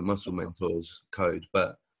people the Muscle Mentors code,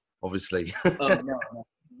 but obviously. Oh no.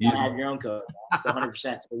 You have your own code, 100%.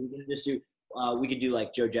 So we can just do. We could do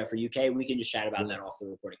like Joe Jeffrey UK. We can just chat about that off the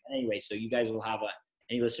recording. Anyway, so you guys will have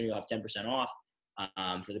any listener will have 10% off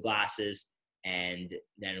for the glasses, and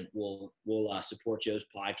then we'll support Joe's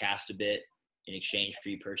podcast a bit in exchange for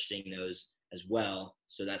you purchasing those as well.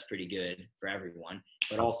 So that's pretty good for everyone.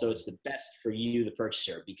 But also, it's the best for you, the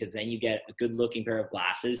purchaser, because then you get a good-looking pair of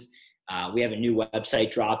glasses. We have a new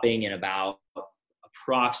website dropping in about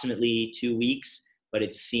approximately 2 weeks. But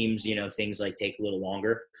it seems, things like take a little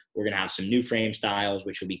longer. We're going to have some new frame styles,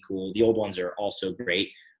 which will be cool. The old ones are also great.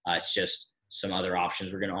 It's just some other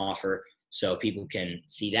options we're going to offer so people can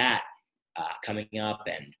see that coming up,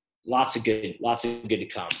 and lots of good to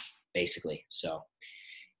come, basically. So,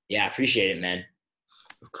 yeah, appreciate it, man.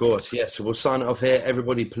 Of course, yes. So we'll sign it off here.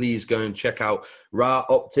 Everybody, please go and check out Ra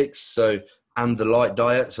Optics. And the Light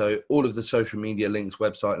Diet. So all of the social media links,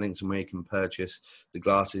 website links, and where you can purchase the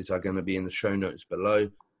glasses are going to be in the show notes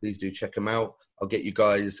below. Please do check them out. I'll get you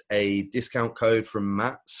guys a discount code from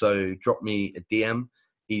Matt. So drop me a DM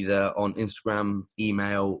either on Instagram,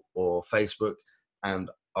 email, or Facebook, and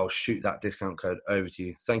I'll shoot that discount code over to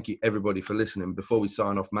you. Thank you, everybody, for listening. Before we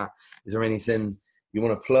sign off, Matt, is there anything you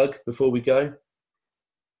want to plug before we go?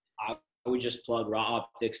 I would just plug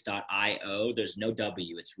rawoptics.io. There's no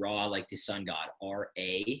W. It's raw like the sun god. RA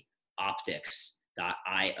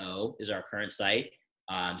optics.io is our current site.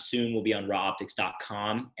 Soon we'll be on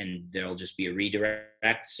rawoptics.com, and there'll just be a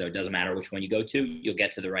redirect. So it doesn't matter which one you go to, you'll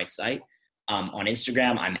get to the right site. On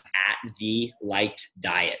Instagram, I'm at The Light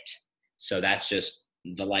Diet. So that's just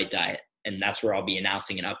The Light Diet. And that's where I'll be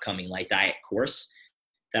announcing an upcoming Light Diet course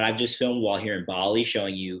that I've just filmed while here in Bali,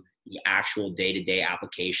 showing you the actual day-to-day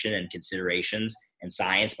application and considerations and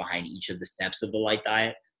science behind each of the steps of the Light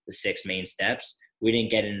Diet, the 6 main steps. We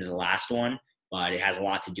didn't get into the last one, but it has a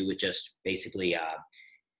lot to do with just basically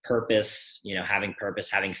purpose,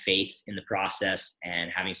 having faith in the process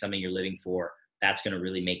and having something you're living for. That's going to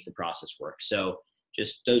really make the process work. So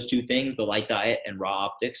just those 2 things, the Light Diet and Raw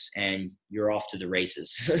Optics, and you're off to the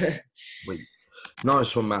races. Sweet.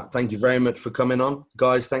 Nice one, Matt. Thank you very much for coming on.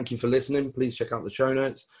 Guys, thank you for listening. Please check out the show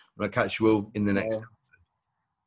notes, and I'll catch you all in the next